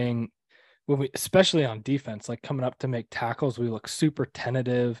footing. Especially on defense, like coming up to make tackles, we look super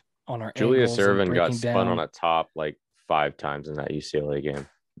tentative on our Julius Ervin got spun down on a top like 5 times in that UCLA game.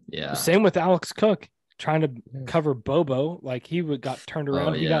 Yeah. Same with Alex Cook trying to cover Bobo. Like, he got turned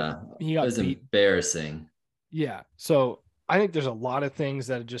around. He got it was beat. Embarrassing. Yeah. So I think there's a lot of things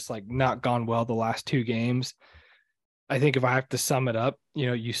that have just like not gone well the last 2 games. I think if I have to sum it up,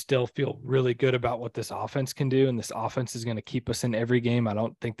 you still feel really good about what this offense can do. And this offense is going to keep us in every game. I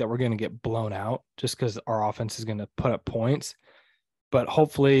don't think that we're going to get blown out just because our offense is going to put up points. But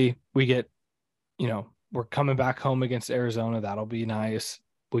hopefully we get, we're coming back home against Arizona. That'll be nice.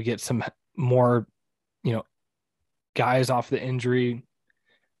 We get some more, guys off the injury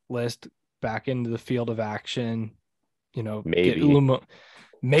list back into the field of action,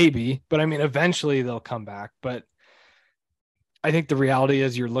 maybe, but I mean, eventually they'll come back. But I think the reality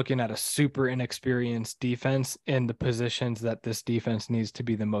is you're looking at a super inexperienced defense in the positions that this defense needs to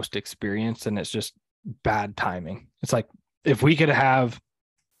be the most experienced. And it's just bad timing. It's like, if we could have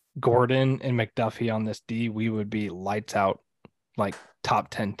Gordon and McDuffie on this D, we would be lights out, like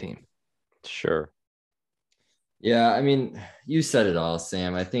top 10 team. Sure. Yeah, I mean, you said it all,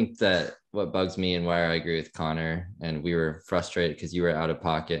 Sam. I think that what bugs me and why I agree with Connor, and we were frustrated because you were out of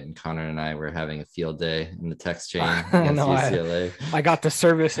pocket and Connor and I were having a field day in the text chain against UCLA. I got the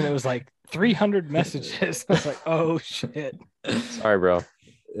service and it was like 300 messages. I was like, oh shit. Sorry, bro.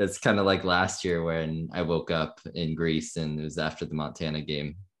 It's kind of like last year when I woke up in Greece and it was after the Montana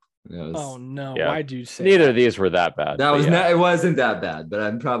game. Oh no! Yeah. Why'd you say neither that? of these were that bad? That was not. It wasn't that bad, but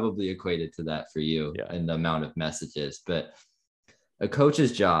I'm probably equated to that for you and the amount of messages. But a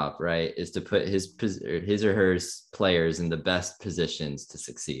coach's job, right, is to put his or her players in the best positions to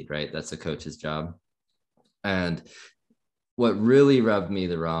succeed. Right, that's a coach's job. And what really rubbed me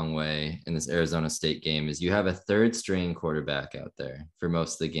the wrong way in this Arizona State game is you have a third string quarterback out there for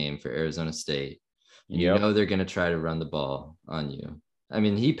most of the game for Arizona State. And you know they're going to try to run the ball on you. I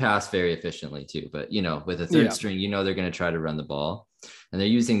mean, he passed very efficiently too, but you know, with a third string, you know they're going to try to run the ball. And they're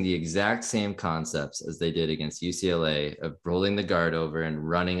using the exact same concepts as they did against UCLA of rolling the guard over and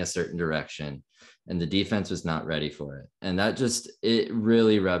running a certain direction. And the defense was not ready for it. And that it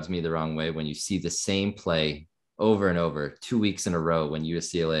really rubs me the wrong way when you see the same play over and over 2 weeks in a row when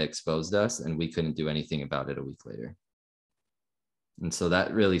UCLA exposed us and we couldn't do anything about it a week later. And so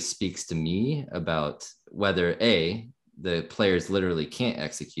that really speaks to me about whether the players literally can't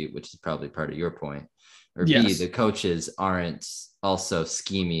execute, which is probably part of your point, or B, the coaches aren't also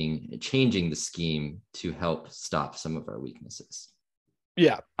changing the scheme to help stop some of our weaknesses.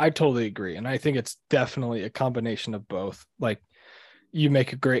 Yeah, I totally agree. And I think it's definitely a combination of both. Like, you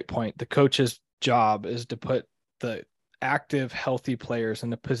make a great point. The coach's job is to put the active, healthy players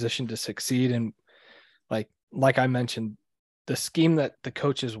in a position to succeed. And like I mentioned, the scheme that the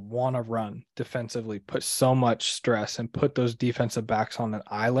coaches want to run defensively put so much stress and put those defensive backs on an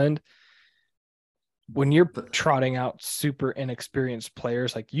island. When you're trotting out super inexperienced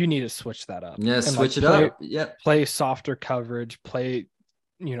players, like, you need to switch that up. Yeah, switch it up. Yep. Play softer coverage,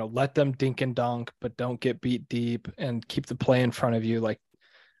 let them dink and dunk, but don't get beat deep and keep the play in front of you.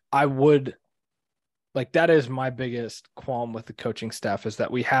 That is my biggest qualm with the coaching staff, is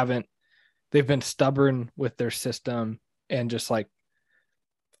that they've been stubborn with their system and just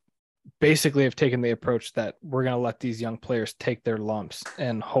basically have taken the approach that we're going to let these young players take their lumps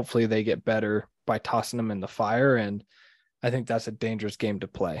and hopefully they get better by tossing them in the fire. And I think that's a dangerous game to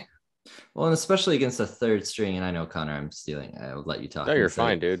play. Well, and especially against a third string, and I know, Connor, I'm stealing. I will let you talk. No, you're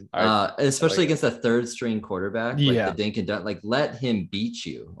fine, dude. Especially against a third string quarterback, the dink and dunk, let him beat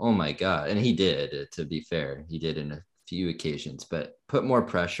you. Oh my God. And he did, to be fair. He did in a few occasions, but put more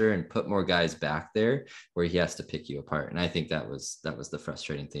pressure and put more guys back there where he has to pick you apart. And I think that was the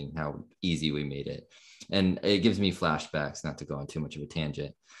frustrating thing, how easy we made it. And it gives me flashbacks, not to go on too much of a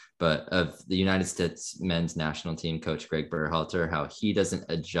tangent, but of the United States men's national team coach, Greg Berhalter, how he doesn't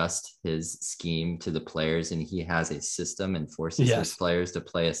adjust his scheme to the players and he has a system and forces his players to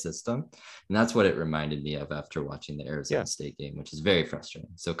play a system. And that's what it reminded me of after watching the Arizona State game, which is very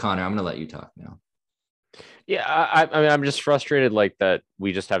frustrating. So Connor, I'm going to let you talk now. Yeah, I mean, I'm just frustrated that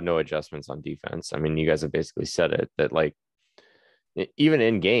we just have no adjustments on defense. I mean, you guys have basically said it, that even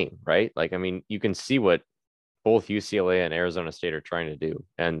in game, right? I mean, you can see what both UCLA and Arizona State are trying to do.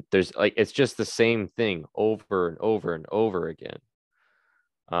 And there's it's just the same thing over and over and over again.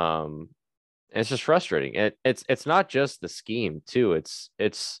 And it's just frustrating. It's not just the scheme too.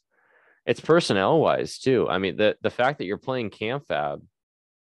 It's personnel wise too. I mean, the fact that you're playing Cam Fab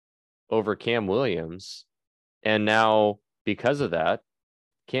over Cam Williams, and now because of that,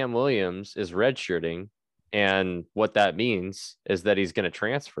 Cam Williams is redshirting, and what that means is that he's going to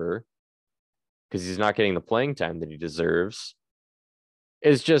transfer because he's not getting the playing time that he deserves.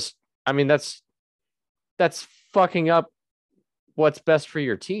 Is just, I mean, that's fucking up what's best for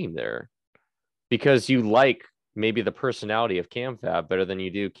your team there, because you like maybe the personality of Cam Fab better than you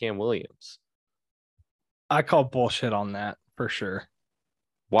do Cam Williams. I call bullshit on that for sure.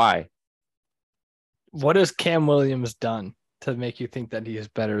 Why? What has Cam Williams done to make you think that he is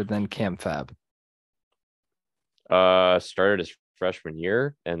better than Cam Fab? Started his freshman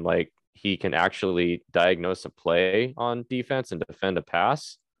year, and he can actually diagnose a play on defense and defend a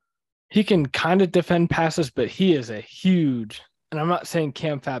pass. He can kind of defend passes, but he is a huge, and I'm not saying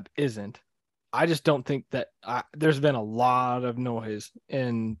Cam Fab isn't. I just don't think that there's been a lot of noise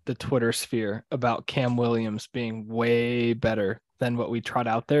in the Twitter sphere about Cam Williams being way better than what we trot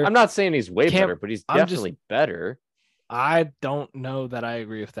out there. I'm not saying he's way better, but he's definitely better. I don't know that I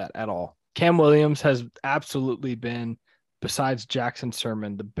agree with that at all. Cam Williams has absolutely been, besides Jackson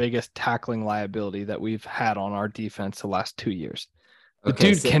Sermon, the biggest tackling liability that we've had on our defense the last 2 years. The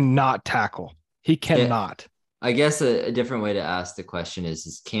dude cannot tackle. He cannot. I guess a different way to ask the question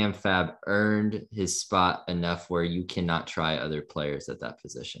is Cam Fab earned his spot enough where you cannot try other players at that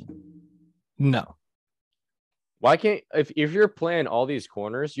position? No. Why can't, if you're playing all these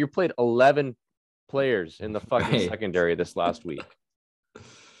corners, you played 11 players in the fucking secondary this last week.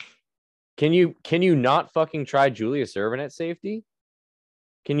 Can you not fucking try Julius Ervin at safety?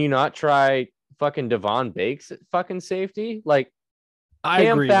 Can you not try fucking Devon Bakes at fucking safety? Like,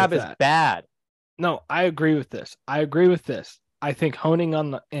 Cam Fab is bad. No, I agree with this. I think honing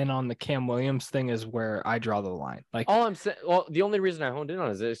on the Cam Williams thing is where I draw the line. Like, all I'm saying, well, the only reason I honed in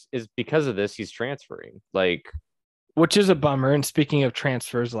on this is because of this. He's transferring, like, which is a bummer. And speaking of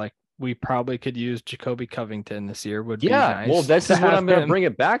transfers, like, we probably could use Jacoby Covington this year. Would be nice. Well, this is what I'm going to bring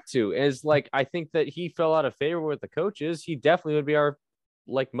it back to. Is like, I think that he fell out of favor with the coaches. He definitely would be our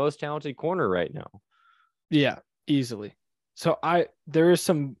like most talented corner right now. Yeah, easily. So I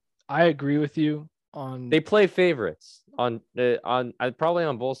agree with you on. They play favorites on probably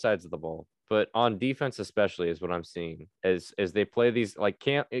on both sides of the ball, but on defense especially is what I'm seeing as they play these like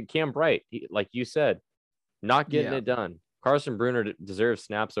Cam Bright, like you said, not getting it done. Carson Bruner deserves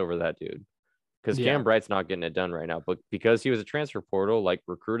snaps over that dude because Cam Bright's not getting it done right now, but because he was a transfer portal, like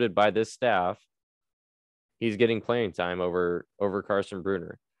recruited by this staff, he's getting playing time over Carson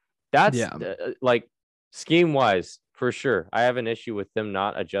Bruner. That's like scheme wise for sure. I have an issue with them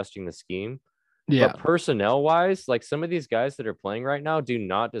not adjusting the scheme. Yeah. But personnel wise, like some of these guys that are playing right now do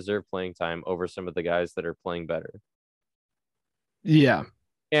not deserve playing time over some of the guys that are playing better. Yeah.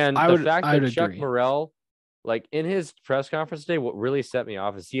 And the fact that Chuck Morrell, like in his press conference today, what really set me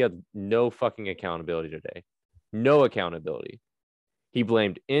off is he had no fucking accountability today. No accountability. He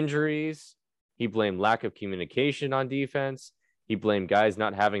blamed injuries. He blamed lack of communication on defense. He blamed guys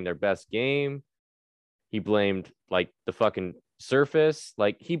not having their best game. He blamed like the fucking surface.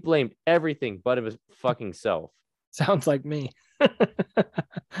 Like he blamed everything but his fucking self. Sounds like me.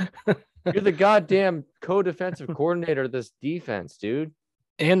 You're the goddamn co-defensive coordinator of this defense, dude.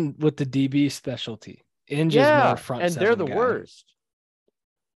 And with the DB specialty. More front and they're the worst.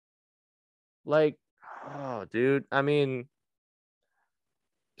 Like, oh, dude. I mean,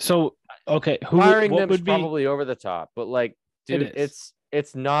 so okay, firing them is probably over the top, but like, dude, it's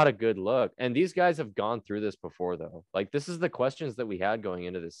not a good look. And these guys have gone through this before, though. Like, this is the questions that we had going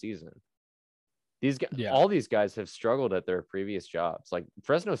into this season. These guys, all these guys have struggled at their previous jobs. Like,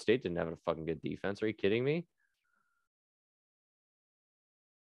 Fresno State didn't have a fucking good defense. Are you kidding me?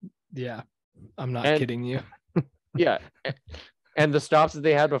 Yeah. I'm not kidding you. Yeah. And the stops that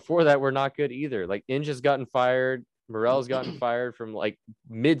they had before that were not good either. Like Inge has gotten fired. Morrell's gotten fired from like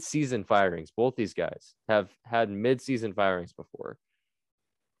mid-season firings. Both these guys have had mid-season firings before.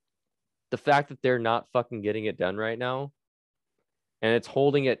 The fact that they're not fucking getting it done right now, and it's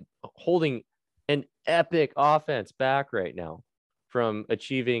holding an epic offense back right now from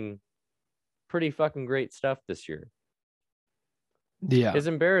achieving pretty fucking great stuff this year. Yeah, is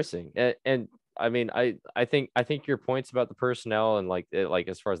embarrassing. And I mean, I think your points about the personnel and like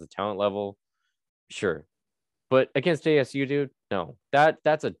as far as the talent level, sure, but against ASU, dude, no,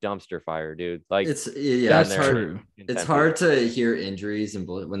 that's a dumpster fire, dude. Like it's hard. It's hard to hear injuries and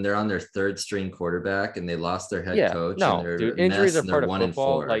when they're on their third string quarterback and they lost their head coach. No, and they're dude, injuries are part of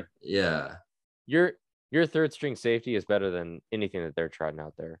football. Like, your third string safety is better than anything that they're trying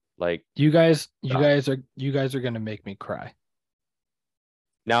out there. Like you guys are gonna make me cry.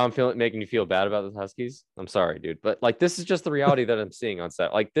 Now I'm making you feel bad about the Huskies. I'm sorry, dude, but like this is just the reality that I'm seeing on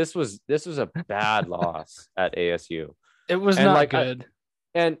set. Like this was a bad loss at ASU. It was not good.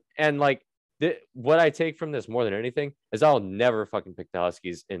 And like what I take from this more than anything is I'll never fucking pick the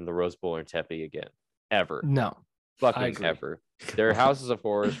Huskies in the Rose Bowl or Tempe again, ever. No, fucking ever. Their house is a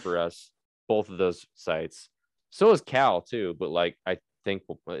forest for us. Both of those sites. So is Cal too, but like I think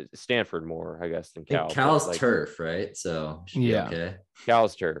Stanford more, I guess, than Cal. Cal's like, turf, right? So yeah, okay.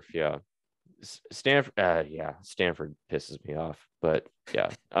 Cal's turf, yeah. Stanford, Stanford pisses me off, but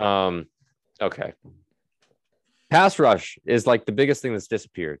yeah. Okay. Pass rush is like the biggest thing that's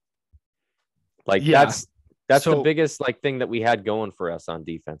disappeared. Like that's the biggest like thing that we had going for us on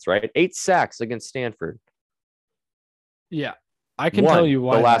defense, right? 8 sacks against Stanford. Yeah, I can tell you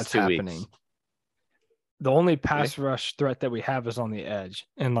why the last 2 happening. Weeks. The only pass rush threat that we have is on the edge.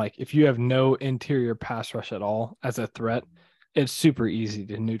 And like if you have no interior pass rush at all as a threat, it's super easy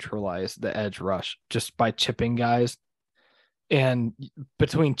to neutralize the edge rush just by chipping guys. And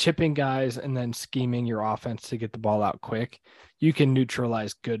between chipping guys and then scheming your offense to get the ball out quick, you can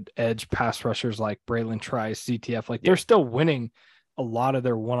neutralize good edge pass rushers like Braylon Trice, CTF. Like they're still winning a lot of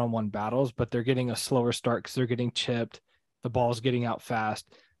their one-on-one battles, but they're getting a slower start because they're getting chipped. The ball's getting out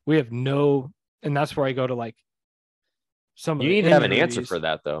fast. We have no... And that's where I go to like some. You need to have an answer for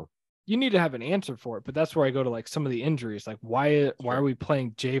that, though. You need to have an answer for it, but that's where I go to like some of the injuries. Like why are we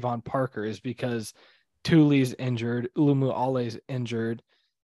playing Javon Parker? Is because Tule's injured, Ulumu Ale's injured,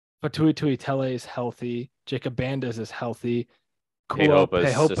 Fatui Tuitele is healthy, Jacob Bandas is healthy,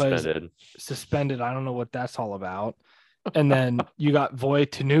 Pejopa suspended. I don't know what that's all about. And then you got Voy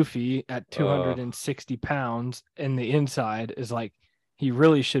Tanufi at 260 pounds, and the inside is like he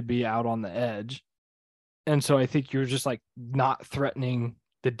really should be out on the edge. And so I think you're just like not threatening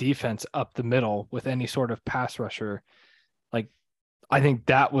the defense up the middle with any sort of pass rusher. Like, I think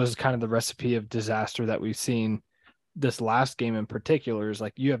that was kind of the recipe of disaster that we've seen this last game in particular, is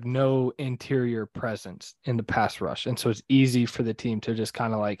like you have no interior presence in the pass rush. And so it's easy for the team to just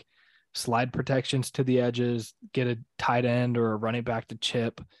kind of like slide protections to the edges, get a tight end or a running back to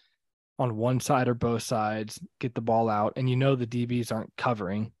chip on one side or both sides, get the ball out. And the DBs aren't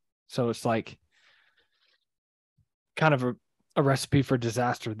covering. So it's like kind of a recipe for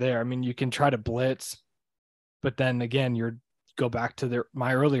disaster there. I mean, you can try to blitz, but then again, go back to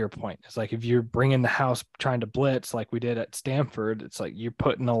my earlier point. It's like if you're bringing the house trying to blitz like we did at Stanford, it's like you're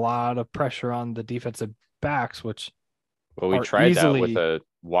putting a lot of pressure on the defensive backs, which we tried that with a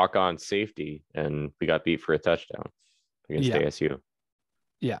walk-on safety and we got beat for a touchdown against ASU.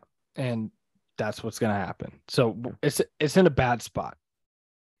 Yeah, and that's what's going to happen. So it's in a bad spot.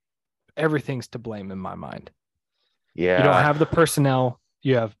 Everything's to blame in my mind. Yeah. You don't have the personnel.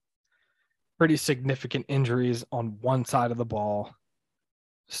 You have pretty significant injuries on one side of the ball.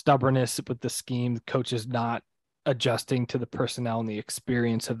 Stubbornness with the scheme. The coach is not adjusting to the personnel and the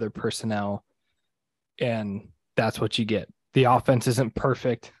experience of their personnel. And that's what you get. The offense isn't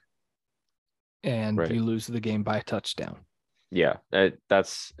perfect. And you lose the game by a touchdown. Yeah.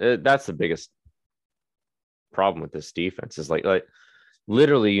 That's the biggest problem with this defense is like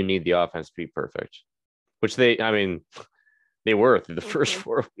literally you need the offense to be perfect, which they were through the first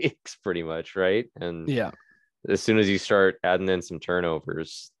 4 weeks pretty much, right? And as soon as you start adding in some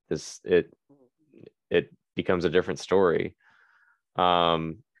turnovers, it becomes a different story.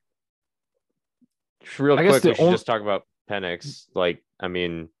 Real quick, we should just talk about Penix. Like, I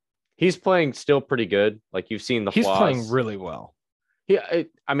mean, he's playing still pretty good. Like you've seen the flaws. He's playing really well. Yeah,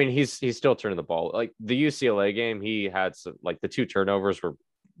 he's still turning the ball. Like the UCLA game, he had some, like the 2 turnovers were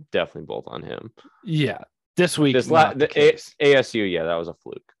definitely both on him. Yeah. This week, ASU, that was a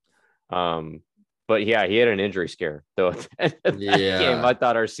fluke. But yeah, he had an injury scare though. Game, I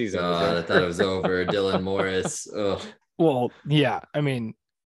thought our season was over. I thought it was over. Dylan Morris. Ugh. Well, yeah. I mean,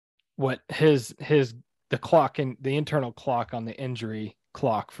 what the clock and the internal clock on the injury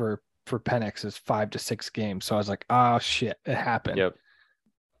clock for Penix is 5 to 6 games. So I was like, oh shit, it happened.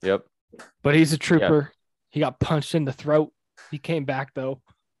 Yep. But he's a trooper. Yep. He got punched in the throat. He came back though.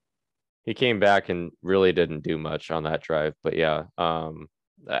 He came back and really didn't do much on that drive, but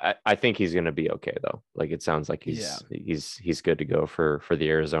I think he's going to be okay though. Like it sounds like he's good to go for the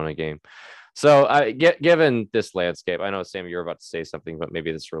Arizona game. So given this landscape, I know Sam, you're about to say something, but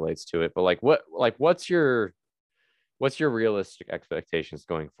maybe this relates to it. But what's your realistic expectations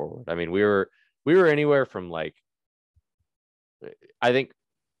going forward? I mean, we were anywhere from I think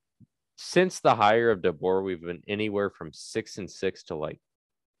since the hire of DeBoer, we've been anywhere from 6-6 to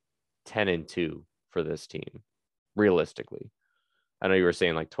 10-2 for this team, realistically. I know you were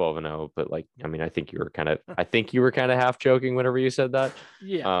saying 12-0, but I think you were kind of half joking whenever you said that.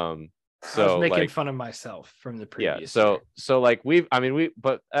 Yeah. So I was making fun of myself from the previous. Yeah. So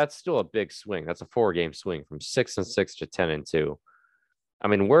but that's still a big swing. That's a 4-game swing from 6-6 to 10-2. I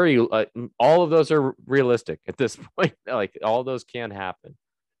mean, where are you? All of those are realistic at this point. All of those can happen.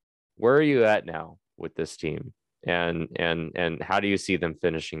 Where are you at now with this team? And how do you see them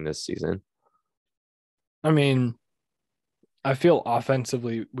finishing this season? I mean, I feel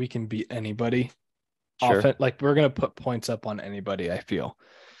offensively we can beat anybody. Sure. We're going to put points up on anybody, I feel.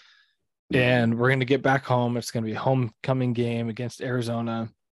 And we're going to get back home. It's going to be a homecoming game against Arizona.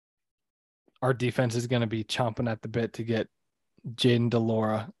 Our defense is going to be chomping at the bit to get Jaden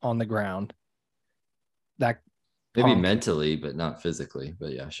DeLora on the ground. Maybe mentally, but not physically.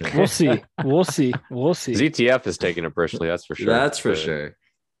 But yeah, sure. We'll see. ZTF is taking it personally. That's for sure. That's for sure.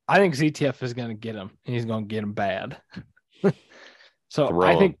 I think ZTF is going to get him, and he's going to get him bad. So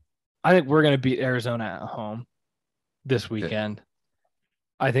I think we're going to beat Arizona at home this weekend. Okay.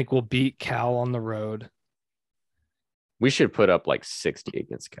 I think we'll beat Cal on the road. We should put up 60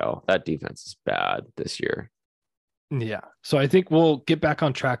 against Cal. That defense is bad this year. Yeah. So I think we'll get back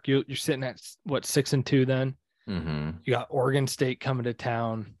on track. You're sitting at 6-2 then. Mm-hmm. You got Oregon State coming to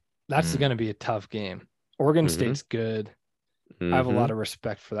town. That's going to be a tough game. Oregon State's good. I have a lot of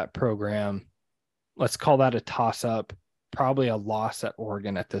respect for that program. Let's call that a toss-up. Probably a loss at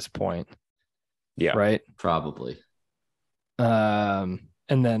Oregon at this point. Yeah. Right? Probably. And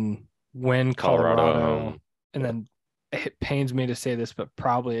then win Colorado. And then it pains me to say this, but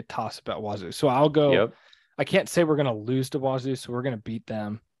probably a toss-up at Wazoo. So I'll go. Yep. I can't say we're going to lose to Wazoo, so we're going to beat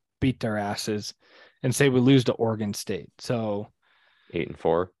them, beat their asses, and say we lose to Oregon State. So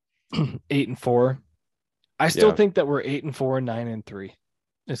 8-4. 8-4. I still think that we're 8-4, 9-3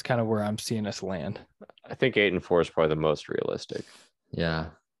 is kind of where I'm seeing us land. I think 8-4 is probably the most realistic. Yeah.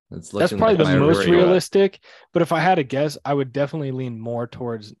 That's probably the most realistic. But if I had to guess, I would definitely lean more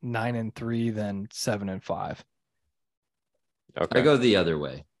towards 9-3 than 7-5. Okay. I go the other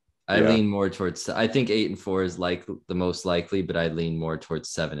way. I lean more towards. I think 8-4 is like the most likely, but I lean more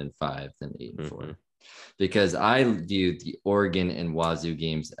towards 7-5 than 8-4 because I view the Oregon and Wazoo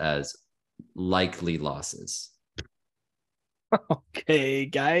games as likely losses. Okay,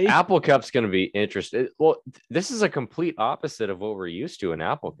 guys. Apple Cup's going to be interesting. Well, this is a complete opposite of what we're used to in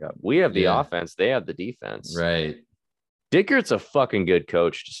Apple Cup. We have the offense, they have the defense. Right. Dickert's a fucking good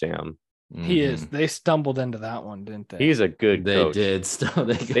coach, Sam. He is. They stumbled into that one, didn't they? He's a good coach. They did.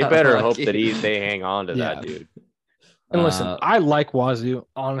 They better hope that they hang on to that dude. And listen, I like Wazoo.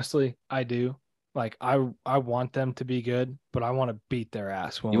 Honestly, I do. Like I want them to be good, but I want to beat their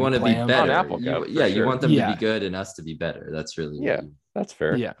ass when you want to be better. On Apple Cup, you want them to be good and us to be better. That's really that's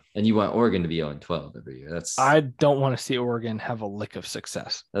fair. Yeah, and you want Oregon to be 0-12 every year. I don't want to see Oregon have a lick of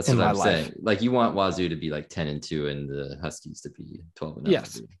success. That's what I'm saying. Like you want Wazoo to be like 10-2 and the Huskies to be 12-0.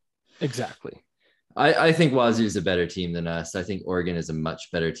 Yes, exactly. I think Wazoo is a better team than us. I think Oregon is a much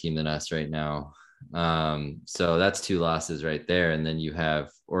better team than us right now. So that's 2 losses right there, and then you have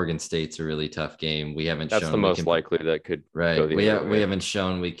Oregon State's a really tough game. We haven't that's shown the most likely that could we haven't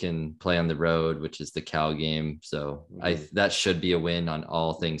shown we can play on the road, which is the Cal game. So that should be a win on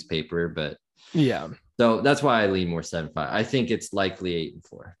all things paper, but so that's why I lean more 7-5. I think it's likely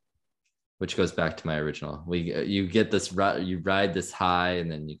 8-4, which goes back to my original. You get this, you ride this high,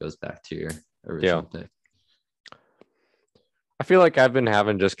 and then it goes back to your original pick. I feel like I've been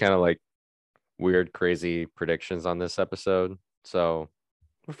having just kind of like weird, crazy predictions on this episode. So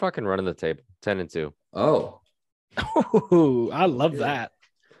we're fucking running the table 10-2. Oh, I love that.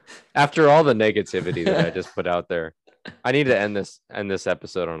 After all the negativity that I just put out there, I need to end this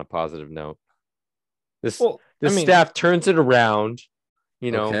episode on a positive note. This staff turns it around. You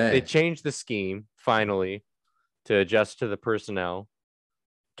know, they changed the scheme finally to adjust to the personnel.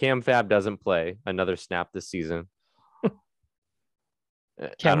 Cam Fab doesn't play another snap this season.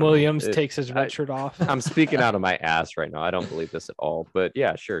 Cam Williams takes his red shirt off. I'm speaking out of my ass right now. I don't believe this at all. But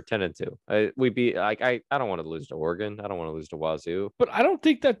yeah, sure, 10-2. We'd be like, I don't want to lose to Oregon. I don't want to lose to Wazoo. But I don't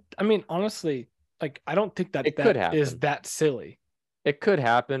think that. I mean, honestly, like I don't think that it could happen. Is that silly. It could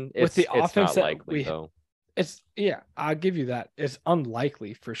happen. With the offense not likely, though. I'll give you that. It's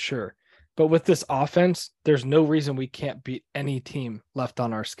unlikely for sure. But with this offense, there's no reason we can't beat any team left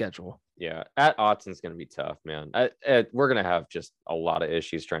on our schedule. Yeah, at Autzon's going to be tough, man. We're going to have just a lot of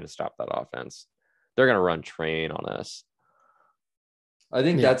issues trying to stop that offense. They're going to run train on us. I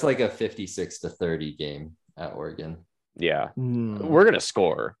think that's like a 56-30 game at Oregon. Yeah, we're going to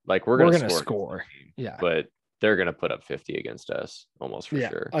score. Like we're going to score. Yeah, but they're going to put up 50 against us almost for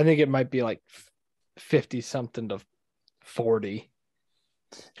sure. I think it might be like 50 something to 40.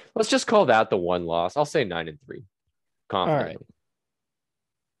 Let's just call that the one loss. I'll say 9-3. Confidently.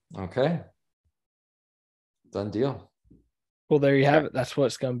 All right. Okay. Done deal. Well, there you have it. That's what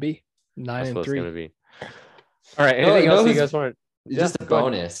it's going to be. 9-3. It's going to be. All right. Anything else you guys want? Just a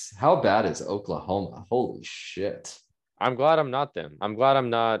bonus. How bad is Oklahoma? Holy shit. I'm glad I'm not them. I'm glad I'm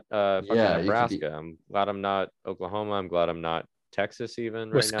not Nebraska. I'm glad I'm not Oklahoma. I'm glad I'm not Texas even.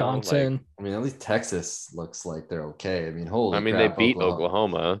 Wisconsin. Right now. I mean, at least Texas looks like they're okay. I mean, they beat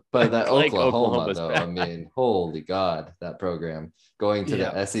Oklahoma. But that Oklahoma though, bad. I mean, holy God, that program going to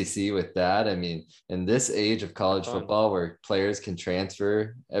the SEC with that. I mean, in this age of college football where players can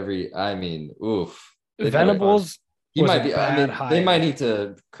transfer oof. Venables. He might be. I mean, they might need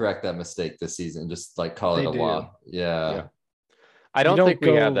to correct that mistake this season. Just like call it a law. Yeah. I don't think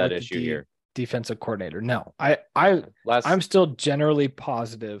we have that issue here. Defensive coordinator. No, I'm still generally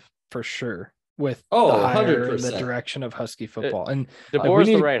positive for sure with the hire 100%. And the direction of Husky football. And DeBoer's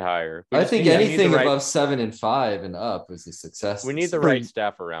the right hire. I think anything above 7-5 and up is a success. We need the right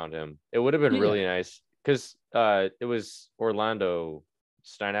staff around him. It would have been really nice because it was Orlando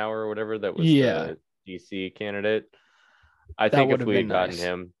Steinauer or whatever that was the DC candidate. I think if we had gotten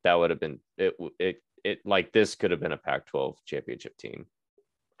him, that would have been it. Like this could have been a Pac-12 championship team.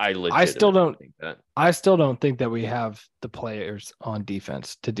 I still don't think that. I still don't think that we have the players on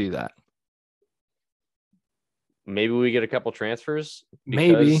defense to do that. Maybe we get a couple transfers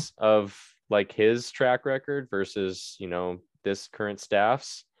because of like his track record versus, this current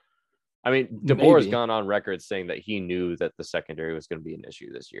staff's. I mean, DeBoer's gone on record saying that he knew that the secondary was going to be an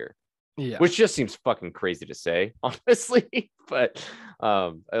issue this year. Yeah. Which just seems fucking crazy to say, honestly. But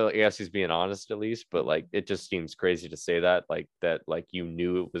I guess he's being honest at least. But like, it just seems crazy to say that, like you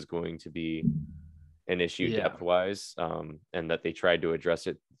knew it was going to be an issue depth wise, and that they tried to address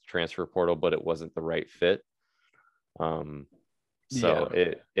it transfer portal, but it wasn't the right fit.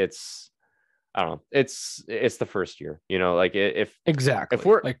 It's I don't know. It's the first year, like if exactly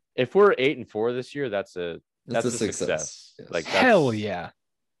if we're 8-4 this year, that's a success. Yes. Like hell yeah.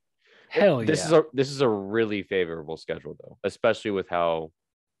 This is a really favorable schedule though, especially with how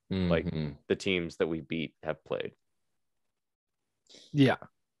like the teams that we beat have played. Yeah.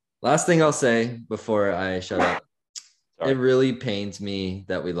 Last thing I'll say before I shut up. It really pains me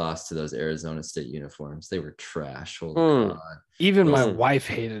that we lost to those Arizona State uniforms. They were trash. Holy God. Even my wife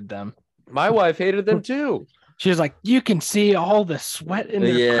hated them. My wife hated them too. She was like, you can see all the sweat in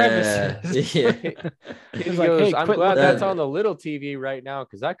their crevices. Yeah. He goes, like, hey, I'm glad that's on the little TV right now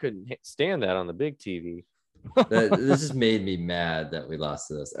because I couldn't stand that on the big TV. This just made me mad that we lost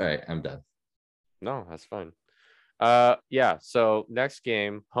to this. All right, I'm done. No, that's fine. Yeah. So next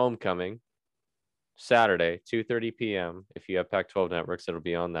game, homecoming, Saturday, 2:30 p.m. If you have Pac-12 networks, it'll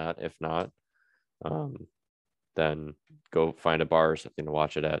be on that. If not, then go find a bar or something to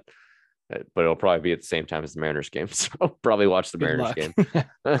watch it at. But it'll probably be at the same time as the Mariners game. So probably watch the Mariners game.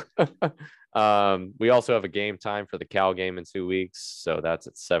 We also have a game time for the Cal game in 2 weeks. So that's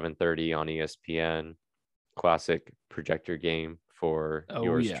at 7:30 on ESPN. Classic projector game for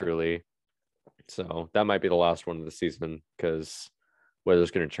yours truly. So that might be the last one of the season because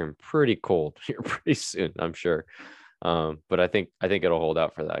weather's going to turn pretty cold here pretty soon, I'm sure. But I think it'll hold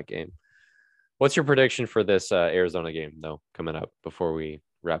out for that game. What's your prediction for this Arizona game, though, coming up before we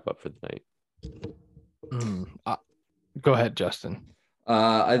wrap up for the night? Go ahead, Justin.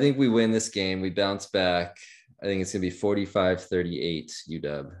 I think we win this game. We bounce back. I think it's going to be 45-38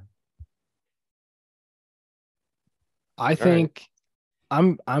 UW. I think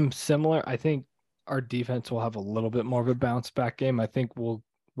I'm similar. I think our defense will have a little bit more of a bounce back game. I think we'll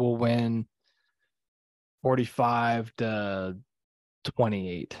win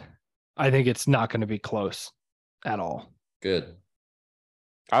 45-28. I think it's not going to be close at all. Good.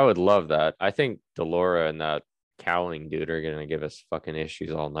 I would love that. I think Delora and that Cowling dude are going to give us fucking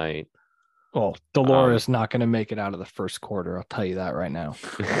issues all night. Well, Delora is not going to make it out of the first quarter. I'll tell you that right now.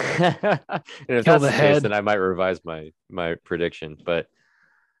 And if that's the case, then I might revise my prediction. But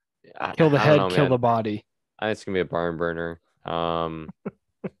kill the head, kill the body. I think it's going to be a barn burner.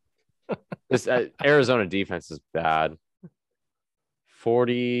 This Arizona defense is bad.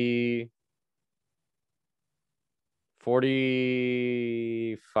 45-41.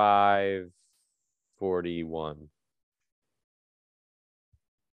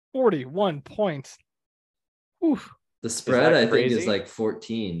 41 points. Oof. The spread, I think, is like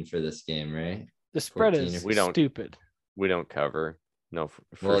 14 for this game, right? The spread is stupid. We don't cover. No,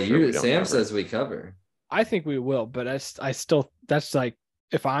 Sam says we cover. I think we will, but I still, that's like,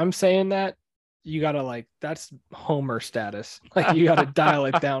 if I'm saying that, you gotta like, that's Homer status. Like you gotta dial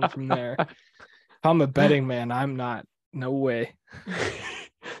it down from there. If I'm a betting man, I'm not. No way.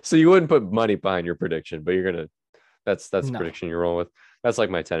 So you wouldn't put money behind your prediction, but you're gonna. That's the prediction you're rolling with. That's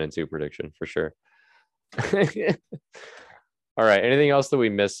like my 10-2 prediction for sure. All right. Anything else that we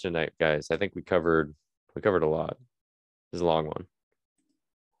missed tonight, guys? I think we covered a lot. This is a long one.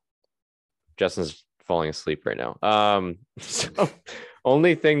 Justin's falling asleep right now. So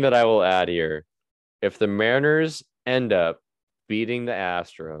only thing that I will add here, if the Mariners end up beating the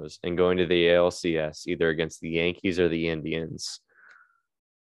Astros and going to the ALCS, either against the Yankees or the Indians,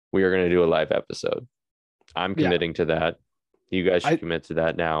 we are going to do a live episode. I'm committing to that. You guys should commit to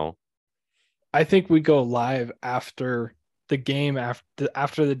that now. I think we go live after the game,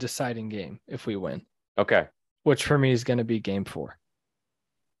 after the deciding game, if we win. Okay. Which for me is going to be game 4.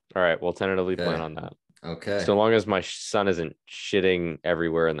 All right. We'll tentatively plan on that. Okay. So long as my son isn't shitting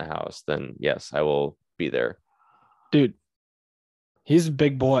everywhere in the house, then yes, I will be there. Dude, he's a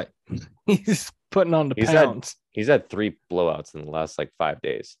big boy. He's putting on the pounds. He's had 3 blowouts in the last like 5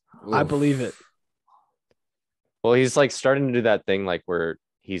 days. Oof. I believe it. Well, he's like starting to do that thing like where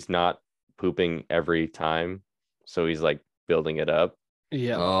he's not pooping every time, so he's like building it up.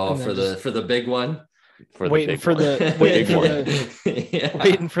 Yeah. Oh, for the big one. Waiting for the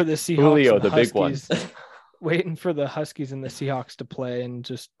Seahawks. Julio, the big one. Waiting for the Huskies and the Seahawks to play and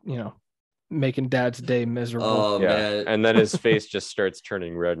just, making Dad's day miserable. Oh, yeah. Man. And then his face just starts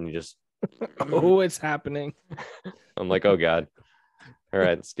turning red and he just oh, it's happening. I'm like, oh God. All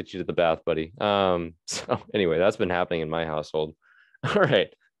right, let's get you to the bath, buddy. So anyway, that's been happening in my household. All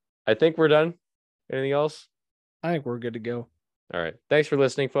right. I think we're done. Anything else? I think we're good to go. All right. Thanks for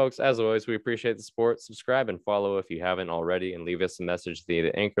listening, folks. As always, we appreciate the support. Subscribe and follow if you haven't already, and leave us a message via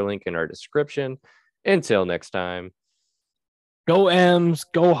the anchor link in our description. Until next time. Go M's,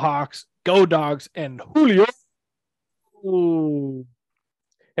 go Hawks, go Dogs, and Julio. Ooh.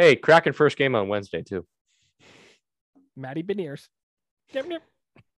 Hey, Kraken first game on Wednesday, too. Matty Beniers. Yep, yep.